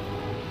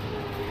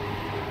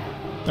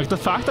 Like, the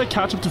fact I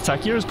catch up to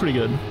Tech here is pretty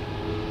good.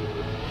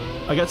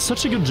 I got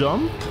such a good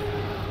jump.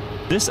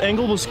 This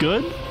angle was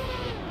good.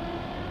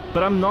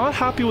 But I'm not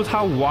happy with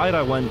how wide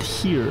I went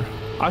here.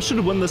 I should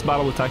have won this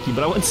battle with Taki,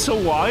 but I went so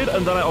wide,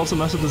 and then I also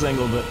messed with this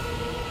angle a bit.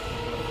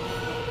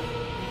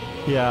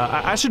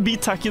 Yeah, I should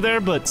beat Taki there,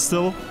 but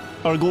still,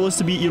 our goal is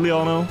to beat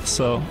Juliano,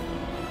 so...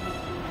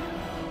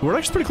 We're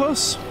actually pretty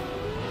close.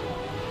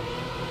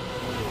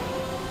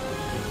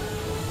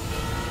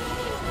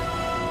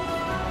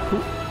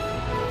 Ooh.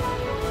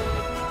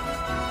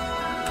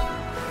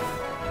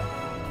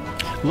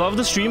 Love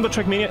the stream, but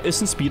Trackmania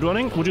isn't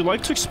speedrunning. Would you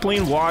like to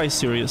explain why,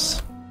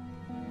 Sirius?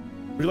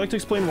 Would you like to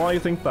explain why you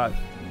think that?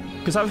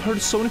 Because I've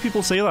heard so many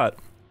people say that.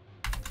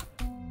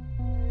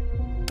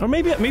 Or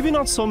maybe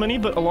not so many,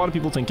 but a lot of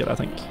people think it, I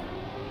think.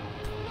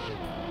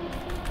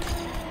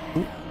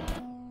 Ooh.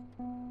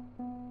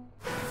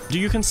 Do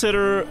you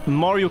consider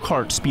Mario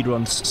Kart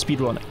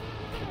speedrunning?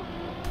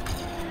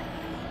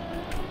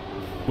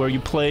 Where you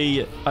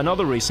play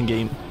another racing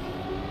game,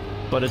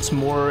 but it's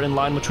more in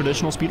line with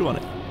traditional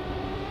speedrunning.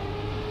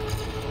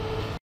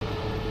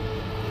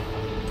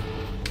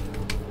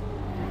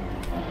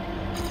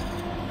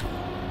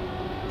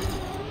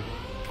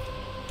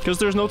 Because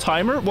there's no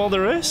timer? Well,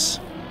 there is.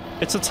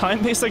 It's a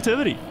time-based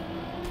activity.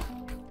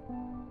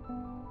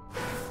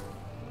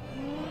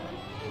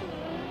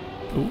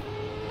 Ooh.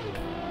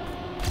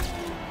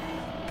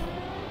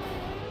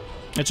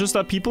 It's just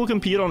that people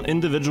compete on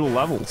individual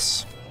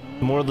levels,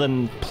 more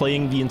than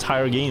playing the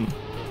entire game.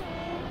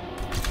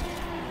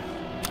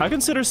 I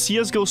consider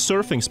CSGO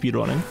surfing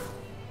speedrunning.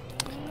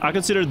 I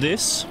consider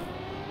this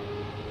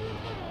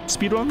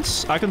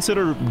speedruns. I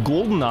consider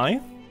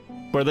GoldenEye,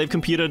 where they've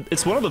competed.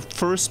 It's one of the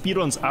first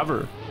speedruns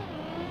ever.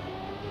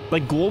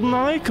 Like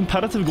GoldenEye,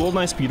 competitive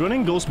GoldenEye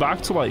speedrunning goes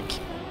back to like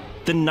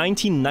the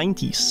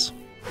 1990s.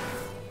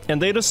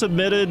 And they just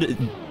submitted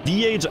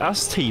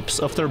VHS tapes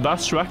of their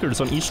best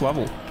records on each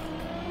level.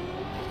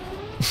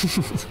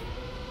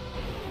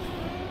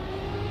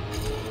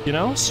 You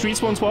know?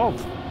 Streets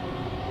 112.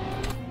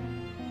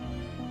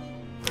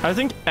 I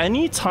think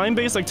any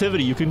time-based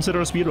activity you consider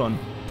a speedrun.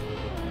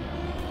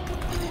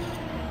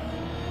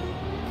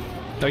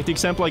 Like the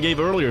example I gave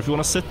earlier, if you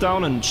want to sit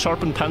down and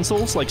sharpen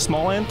pencils like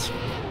Small Ant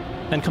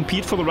and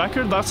compete for the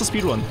record, that's a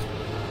speedrun.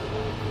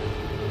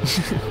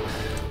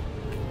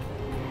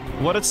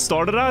 What it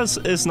started as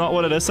is not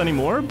what it is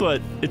anymore,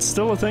 but it's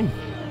still a thing.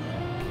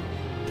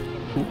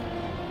 Ooh.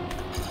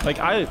 Like,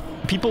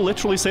 People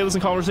literally say this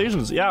in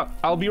conversations. Yeah,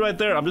 I'll be right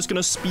there. I'm just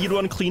gonna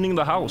speedrun cleaning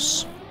the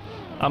house.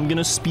 I'm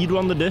gonna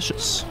speedrun the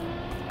dishes.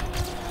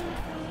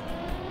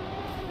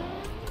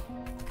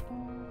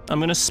 I'm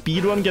gonna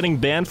speedrun getting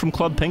banned from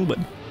Club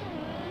Penguin.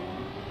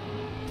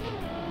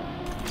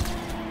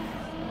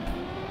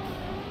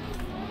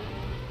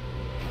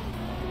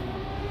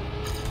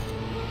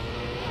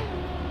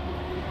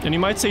 And you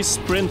might say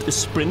sprint. Is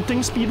sprinting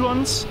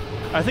speedruns?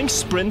 I think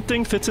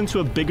sprinting fits into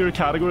a bigger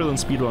category than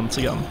speedruns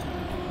again,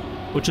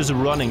 which is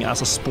running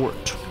as a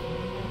sport,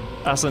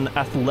 as an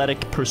athletic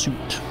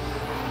pursuit.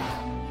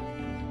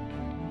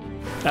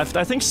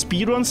 I think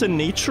speedruns in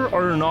nature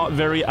are not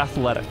very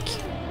athletic.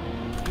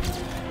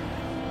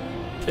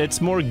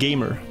 It's more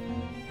gamer.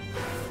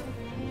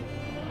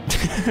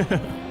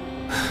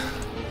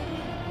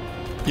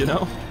 You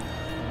know?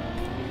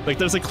 Like,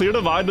 there's a clear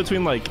divide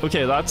between, like,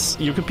 okay, that's...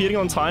 You're competing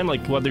on time,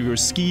 like, whether you're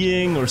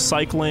skiing or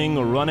cycling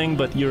or running,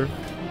 but you're...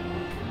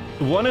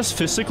 One is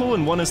physical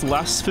and one is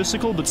less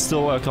physical, but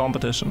still a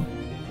competition.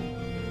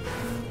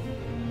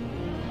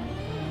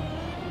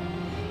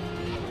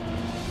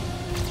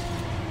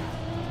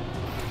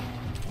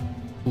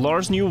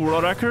 Lars' new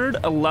world record,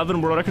 11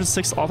 world records,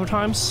 6 author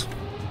times.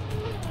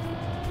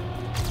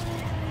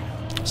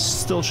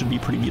 Still should be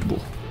pretty beatable.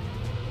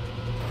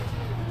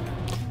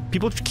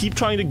 People keep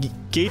trying to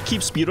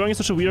gatekeep speedrunning. It's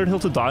such a weird hill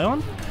to die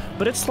on,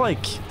 but it's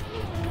like...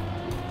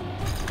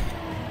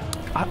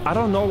 I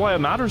don't know why it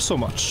matters so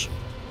much.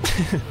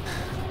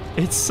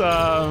 It's,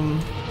 yeah.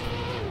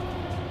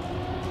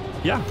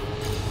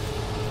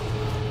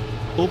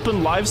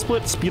 Open live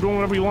split, speedrun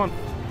whatever you want.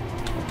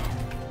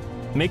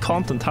 Make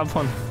content, have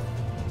fun.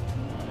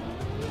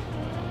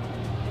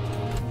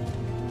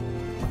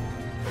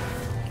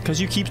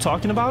 Because you keep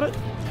talking about it?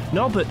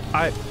 No, but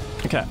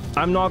okay,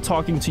 I'm not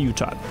talking to you,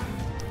 chat.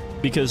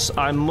 Because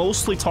I'm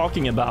mostly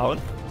talking about...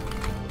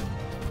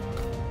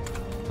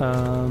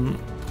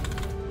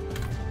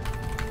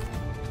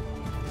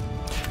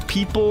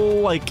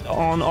 people, like,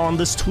 on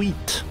this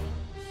tweet.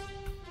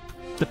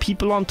 The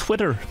people on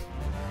Twitter.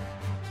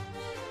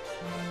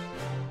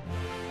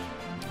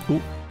 Ooh.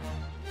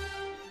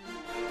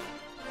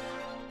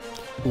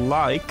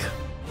 Like...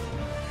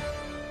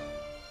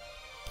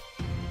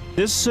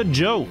 This is a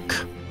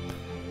joke.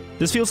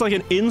 This feels like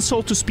an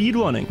insult to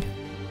speedrunning.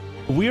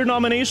 Weird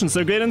nominations,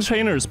 they're great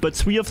entertainers, but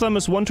 3 of them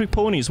is one-trick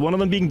ponies, one of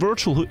them being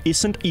Wirtual, who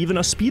isn't even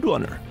a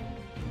speedrunner.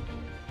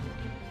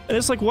 And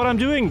it's like, what I'm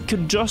doing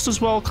could just as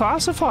well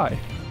classify.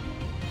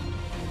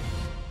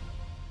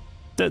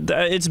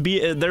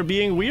 They're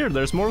being weird,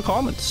 there's more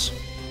comments.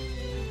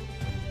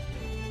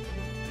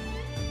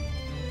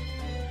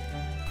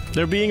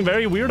 They're being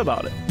very weird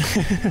about it.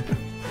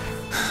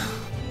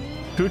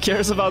 Who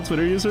cares about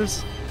Twitter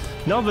users?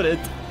 No, but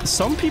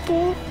some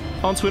people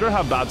on Twitter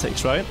have bad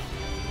takes, right?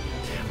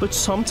 But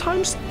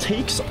sometimes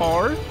takes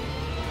are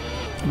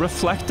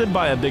reflected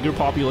by a bigger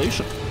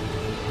population.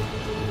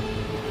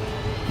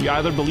 You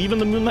either believe in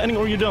the moon landing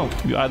or you don't.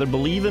 You either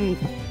believe in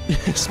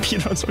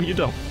speedruns or you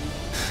don't.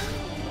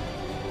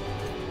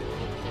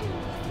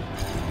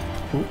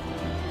 Ooh.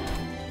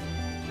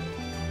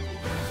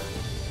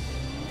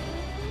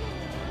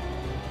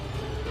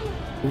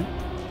 Ooh.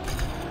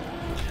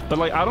 But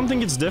like, I don't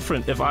think it's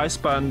different if I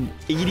spend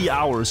 80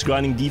 hours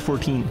grinding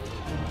D14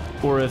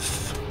 or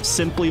if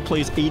Simply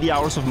plays 80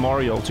 hours of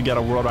Mario to get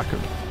a world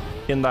record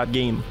in that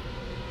game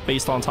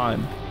based on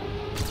time.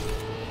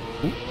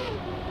 Ooh.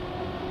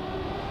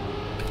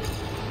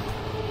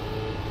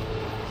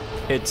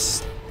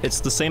 It's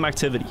the same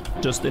activity,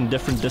 just in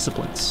different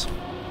disciplines.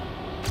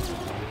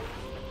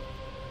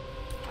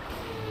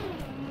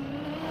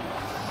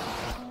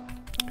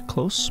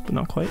 Close, but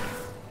not quite.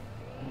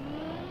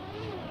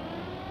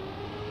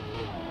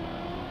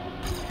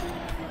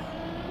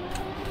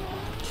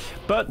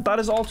 But that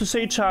is all to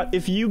say, chat.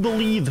 If you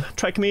believe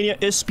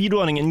Trackmania is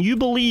speedrunning and you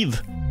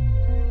believe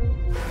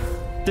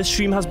this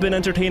stream has been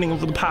entertaining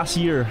over the past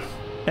year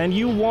and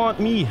you want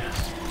me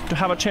to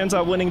have a chance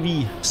at winning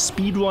the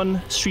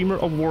Speedrun Streamer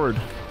Award,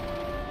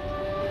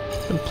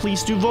 then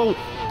please do vote.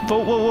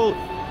 Vote, vote, vote.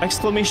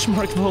 Exclamation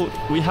mark vote.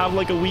 We have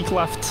like a week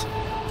left.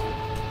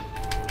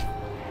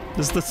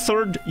 This is the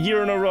 3rd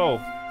year in a row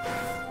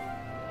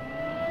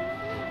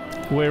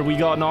where we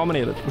got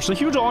nominated, which is a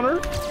huge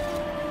honor.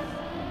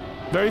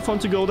 Very fun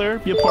to go there,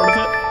 be a part of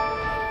it.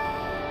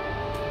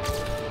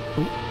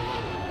 Ooh.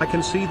 I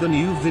can see the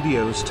new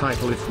video's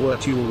title if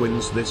Wirtual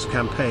wins this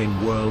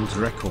campaign world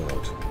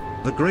record.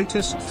 The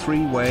greatest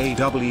 3-way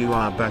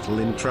WR battle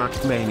in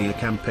Trackmania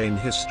campaign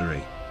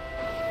history.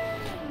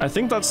 I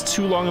think that's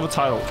too long of a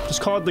title.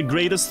 Just call it the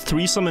greatest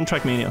threesome in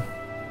Trackmania.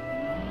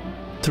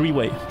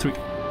 3-way.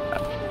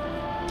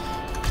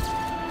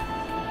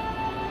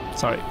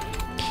 Sorry.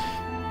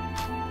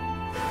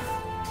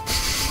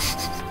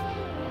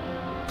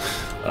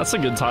 That's a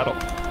good title.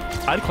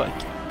 I'd click.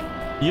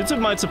 YouTube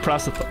might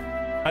suppress it though.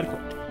 I'd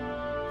click.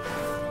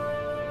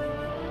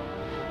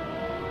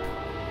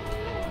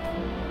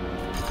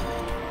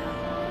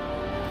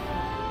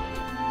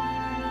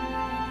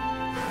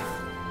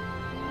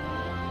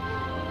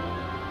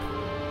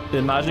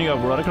 Imagine you got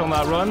Wirtual on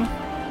that run,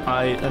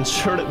 I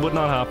ensured it would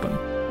not happen.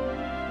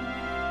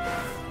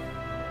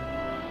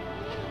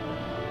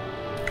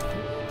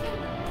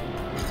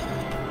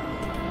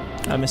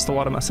 I missed a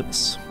lot of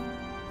messages.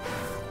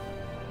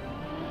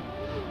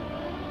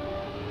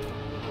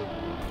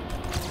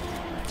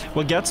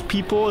 What gets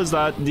people is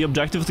that the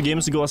objective of the game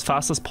is to go as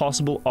fast as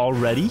possible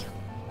already.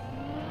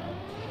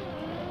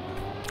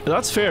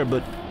 That's fair,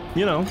 but,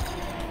 you know,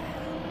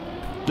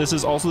 this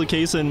is also the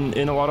case in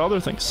a lot of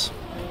other things.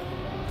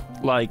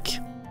 Like,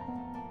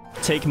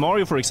 take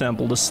Mario, for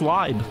example, the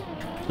slide.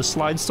 The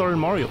slide star in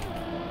Mario.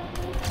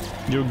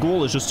 Your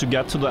goal is just to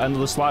get to the end of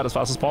the slide as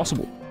fast as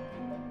possible.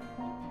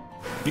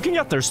 You can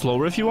get there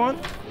slower if you want,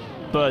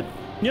 but,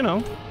 you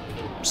know,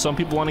 some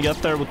people want to get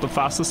there with the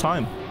fastest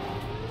time.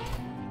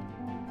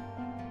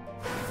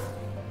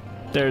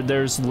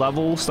 There's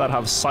levels that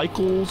have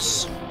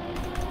cycles.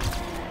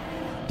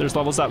 There's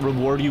levels that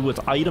reward you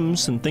with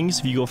items and things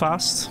if you go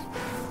fast.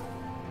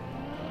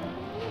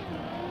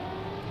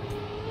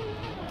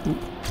 Ooh.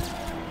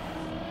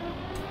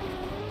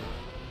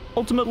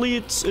 Ultimately,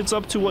 it's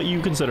up to what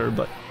you consider,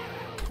 but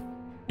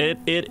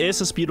it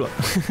is a speedrun.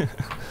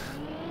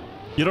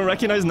 You don't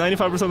recognize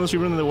 95% of the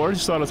streamer in the world you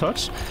saw at a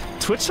touch?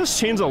 Twitch has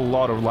changed a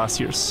lot over the last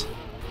years,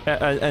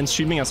 and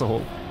streaming as a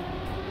whole.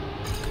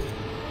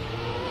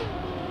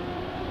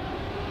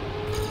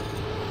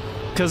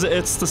 Because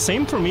it's the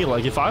same for me.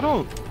 Like, if I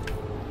don't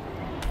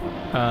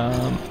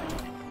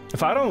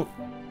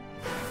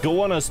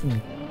go on a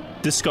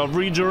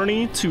discovery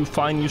journey to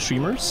find new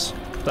streamers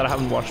that I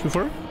haven't watched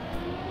before,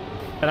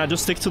 and I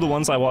just stick to the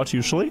ones I watch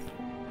usually,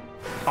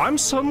 I'm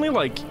suddenly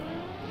like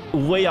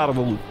way out of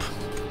the loop.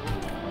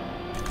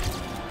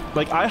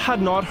 Like, I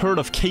had not heard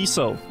of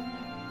Queso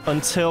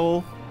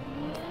until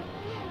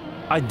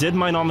I did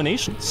my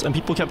nominations, and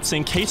people kept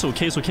saying Queso,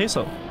 Queso,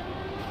 Queso.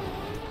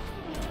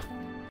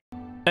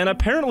 And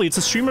apparently it's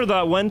a streamer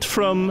that went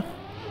from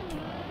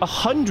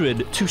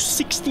 100 to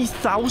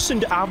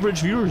 60,000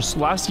 average viewers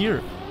last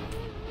year.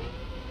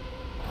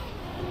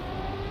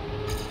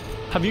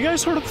 Have you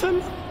guys heard of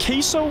him?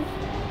 Queso?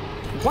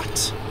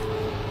 What?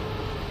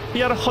 He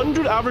had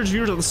 100 average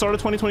viewers at the start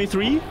of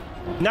 2023,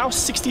 now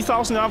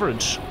 60,000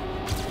 average.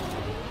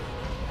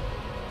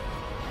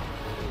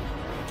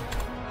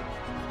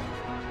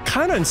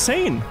 Kinda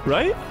insane,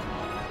 right?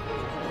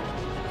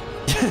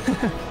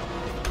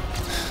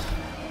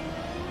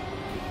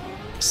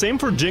 Same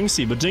for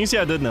Jinxie, but Jinxie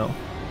I did know.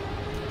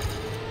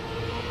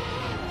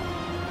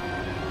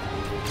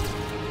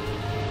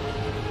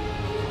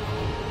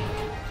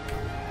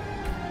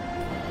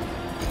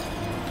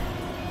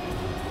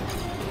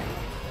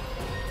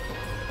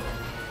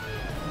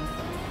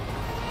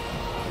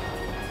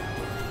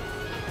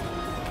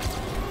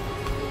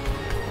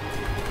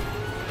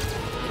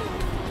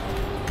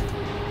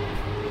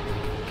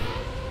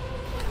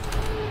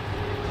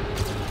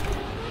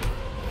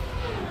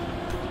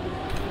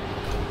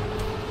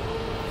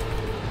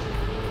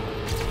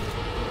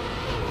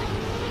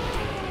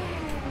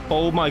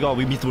 Oh my god,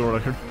 we beat the world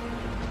record.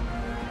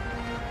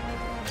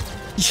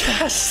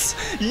 Yes!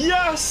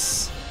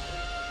 Yes!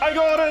 I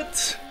got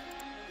it!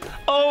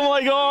 Oh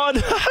my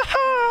god!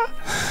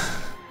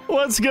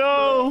 Let's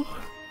go!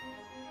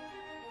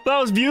 That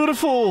was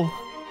beautiful!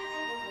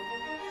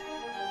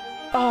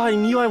 Oh, I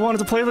knew I wanted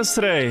to play this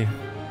today.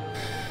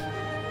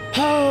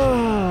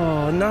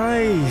 Oh,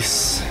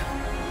 nice.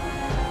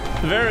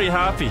 Very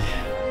happy.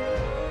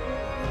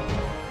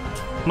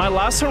 My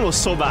last turn was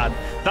so bad.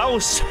 That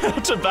was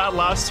such a bad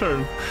last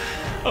turn.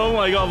 Oh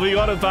my god, we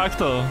got it back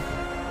though.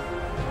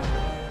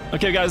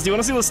 Okay guys, do you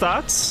want to see the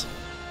stats?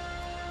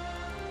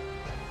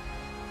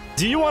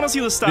 Do you want to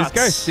see the stats?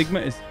 This guy's Sigma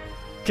is...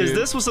 Because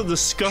this was a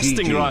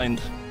disgusting grind.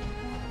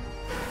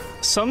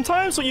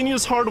 Sometimes what you need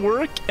is hard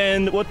work,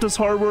 and what does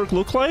hard work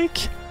look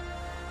like?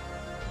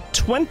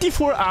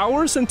 24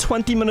 hours and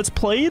 20 minutes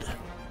played,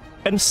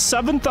 and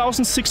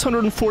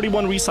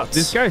 7,641 resets.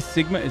 This guy's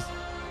Sigma is...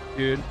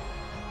 Dude.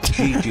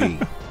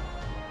 GG.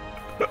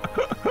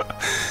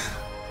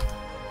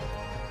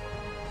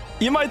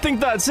 You might think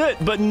that's it,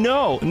 but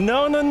no.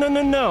 No, no, no,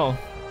 no, no.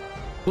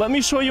 Let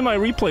me show you my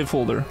replay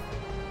folder.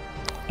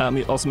 Let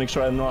me also make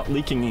sure I'm not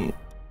leaking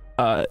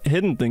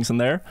hidden things in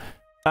there.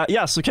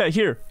 Yes, okay,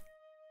 here.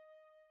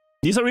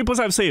 These are replays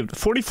I've saved.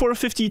 44,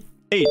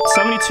 58,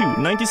 72,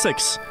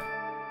 96,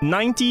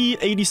 90,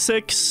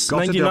 86,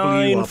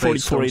 99,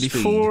 44,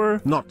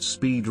 84, not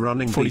speed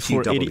running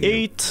 44,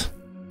 88,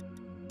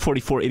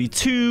 44,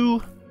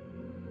 82,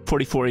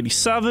 44,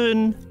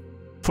 87,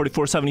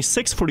 44,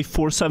 76,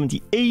 44,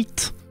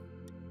 78.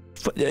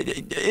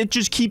 It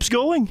just keeps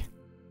going.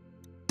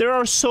 There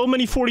are so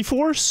many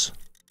 44s.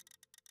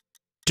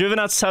 Driven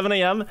at 7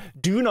 AM.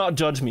 Do not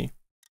judge me.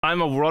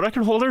 I'm a world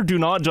record holder. Do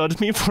not judge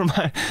me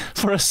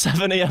for a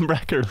 7 AM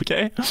record,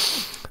 okay?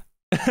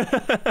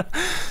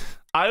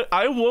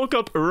 I woke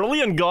up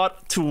early and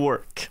got to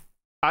work.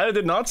 I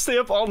did not stay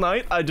up all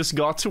night. I just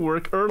got to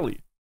work early.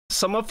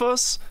 Some of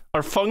us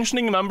are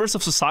functioning members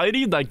of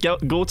society that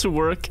go to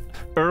work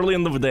early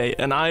in the day,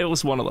 and I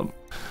was one of them.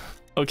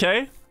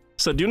 Okay?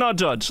 So do not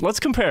judge. Let's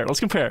compare.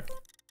 Let's compare.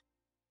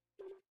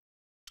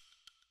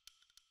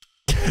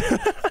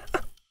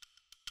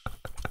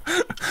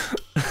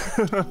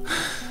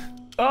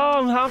 Oh,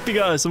 I'm happy,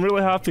 guys. I'm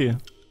really happy.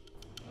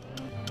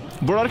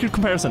 World record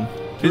comparison.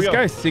 This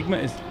guy's Sigma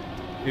is...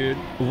 Dude.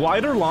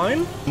 Wider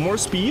line, more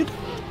speed,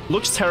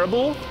 looks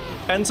terrible,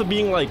 ends up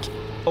being like,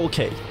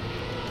 okay.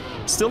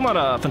 Still not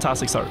a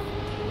fantastic start.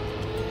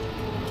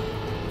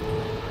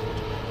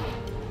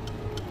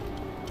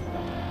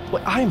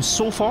 Wait, I am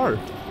so far.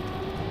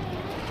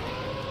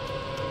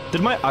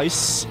 Did my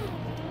ice...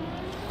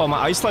 Oh, my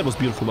ice slide was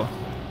beautiful though.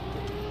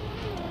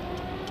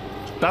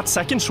 That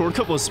second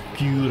shortcut was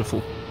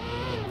beautiful.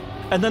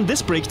 And then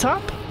this brake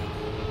tap,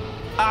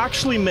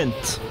 actually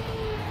mint.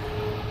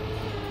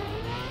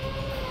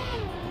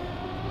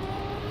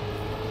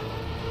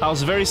 I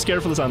was very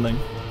scared for this ending.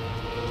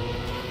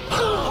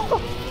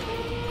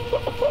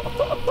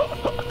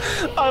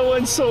 I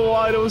went so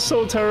wide, it was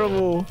so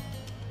terrible.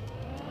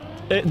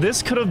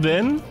 This could have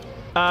been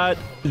at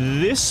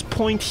this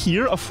point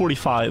here a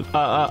 45.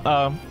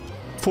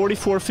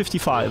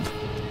 44.55.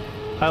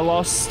 I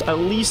lost at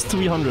least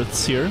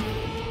 300ths here.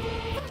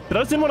 But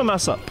I just didn't want to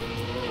mess up.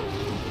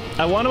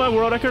 I wanted my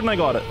world record and I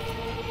got it.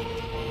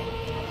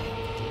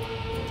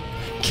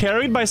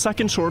 Carried by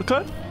second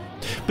shortcut.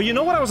 But you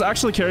know what I was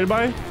actually carried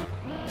by?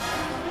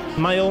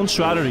 My own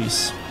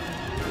strategies.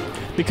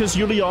 Because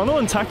Juliano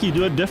and Taki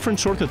do a different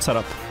shortcut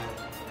setup.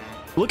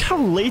 Look how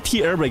late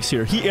he air brakes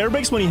here. He air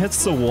brakes when he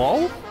hits the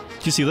wall.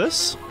 Do you see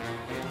this?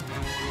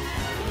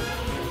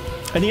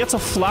 And he gets a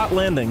flat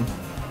landing.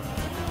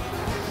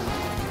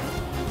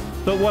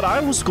 But what I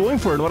was going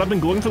for, and what I've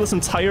been going for this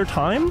entire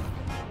time,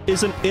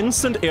 is an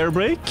instant air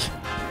brake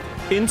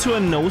into a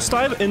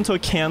nosedive, into a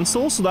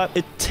cancel, so that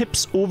it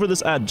tips over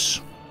this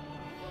edge.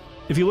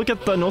 If you look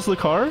at the nose of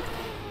the car,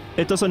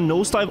 it does a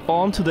nosedive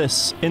onto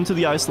this, into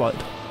the ice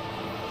slide.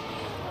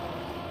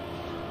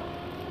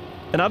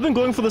 And I've been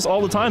going for this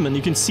all the time, and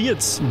you can see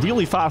it's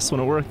really fast when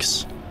it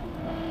works.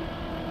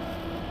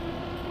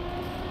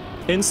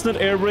 Instant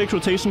air brake,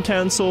 rotation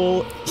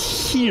cancel,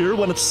 here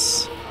when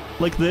it's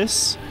like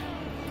this,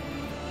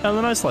 and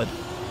then ice slide.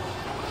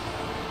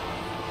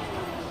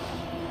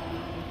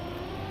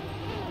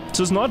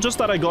 So it's not just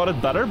that I got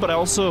it better, but I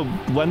also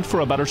went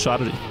for a better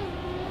strategy.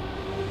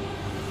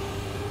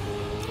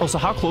 Oh, so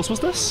how close was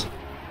this?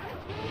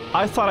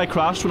 I thought I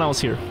crashed when I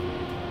was here.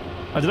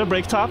 I did a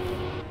brake tap.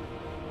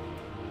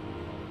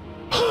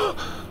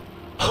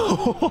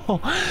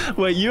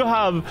 Wait, you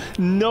have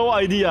no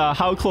idea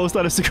how close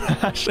that is to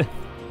crashing.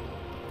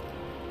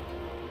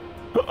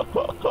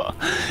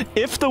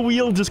 If the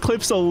wheel just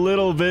clips a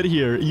little bit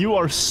here, you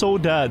are so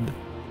dead.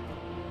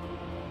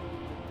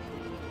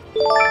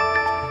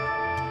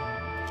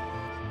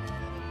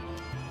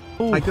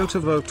 Ooh. I go to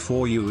vote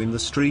for you in the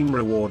stream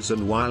rewards,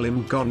 and while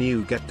I'm gone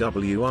you get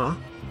WR.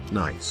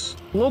 Nice.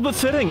 A little bit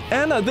fitting.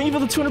 Anna, thank you for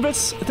the 200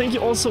 bits. Thank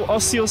you also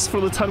Osios for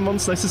the 10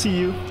 months. Nice to see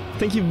you.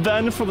 Thank you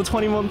Ben for the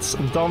 20 months.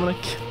 And Dominic.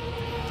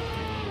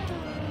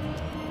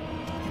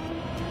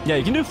 Yeah,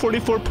 you can do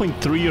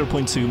 44.3 or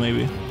 0.2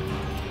 maybe.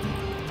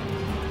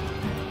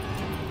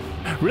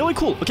 Really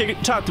cool. Okay,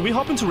 chat, do we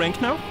hop into rank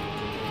now?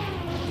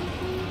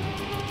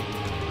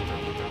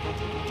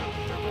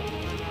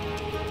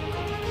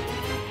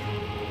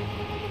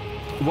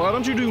 Why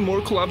don't you do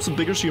more collabs with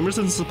bigger streamers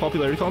since it's a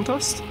popularity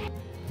contest?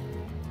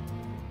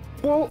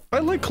 Well, I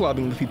like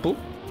collabing with people,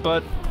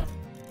 but,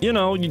 you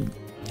know,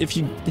 if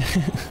you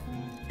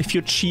if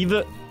you achieve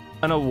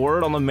an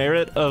award on the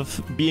merit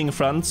of being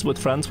friends with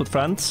friends,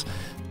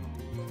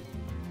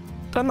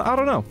 then I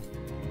don't know.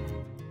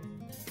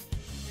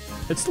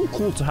 It's still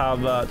cool to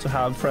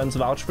have friends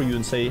vouch for you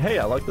and say, hey,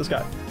 I like this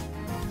guy.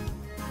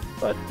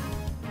 But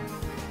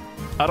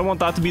I don't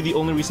want that to be the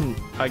only reason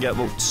I get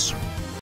votes.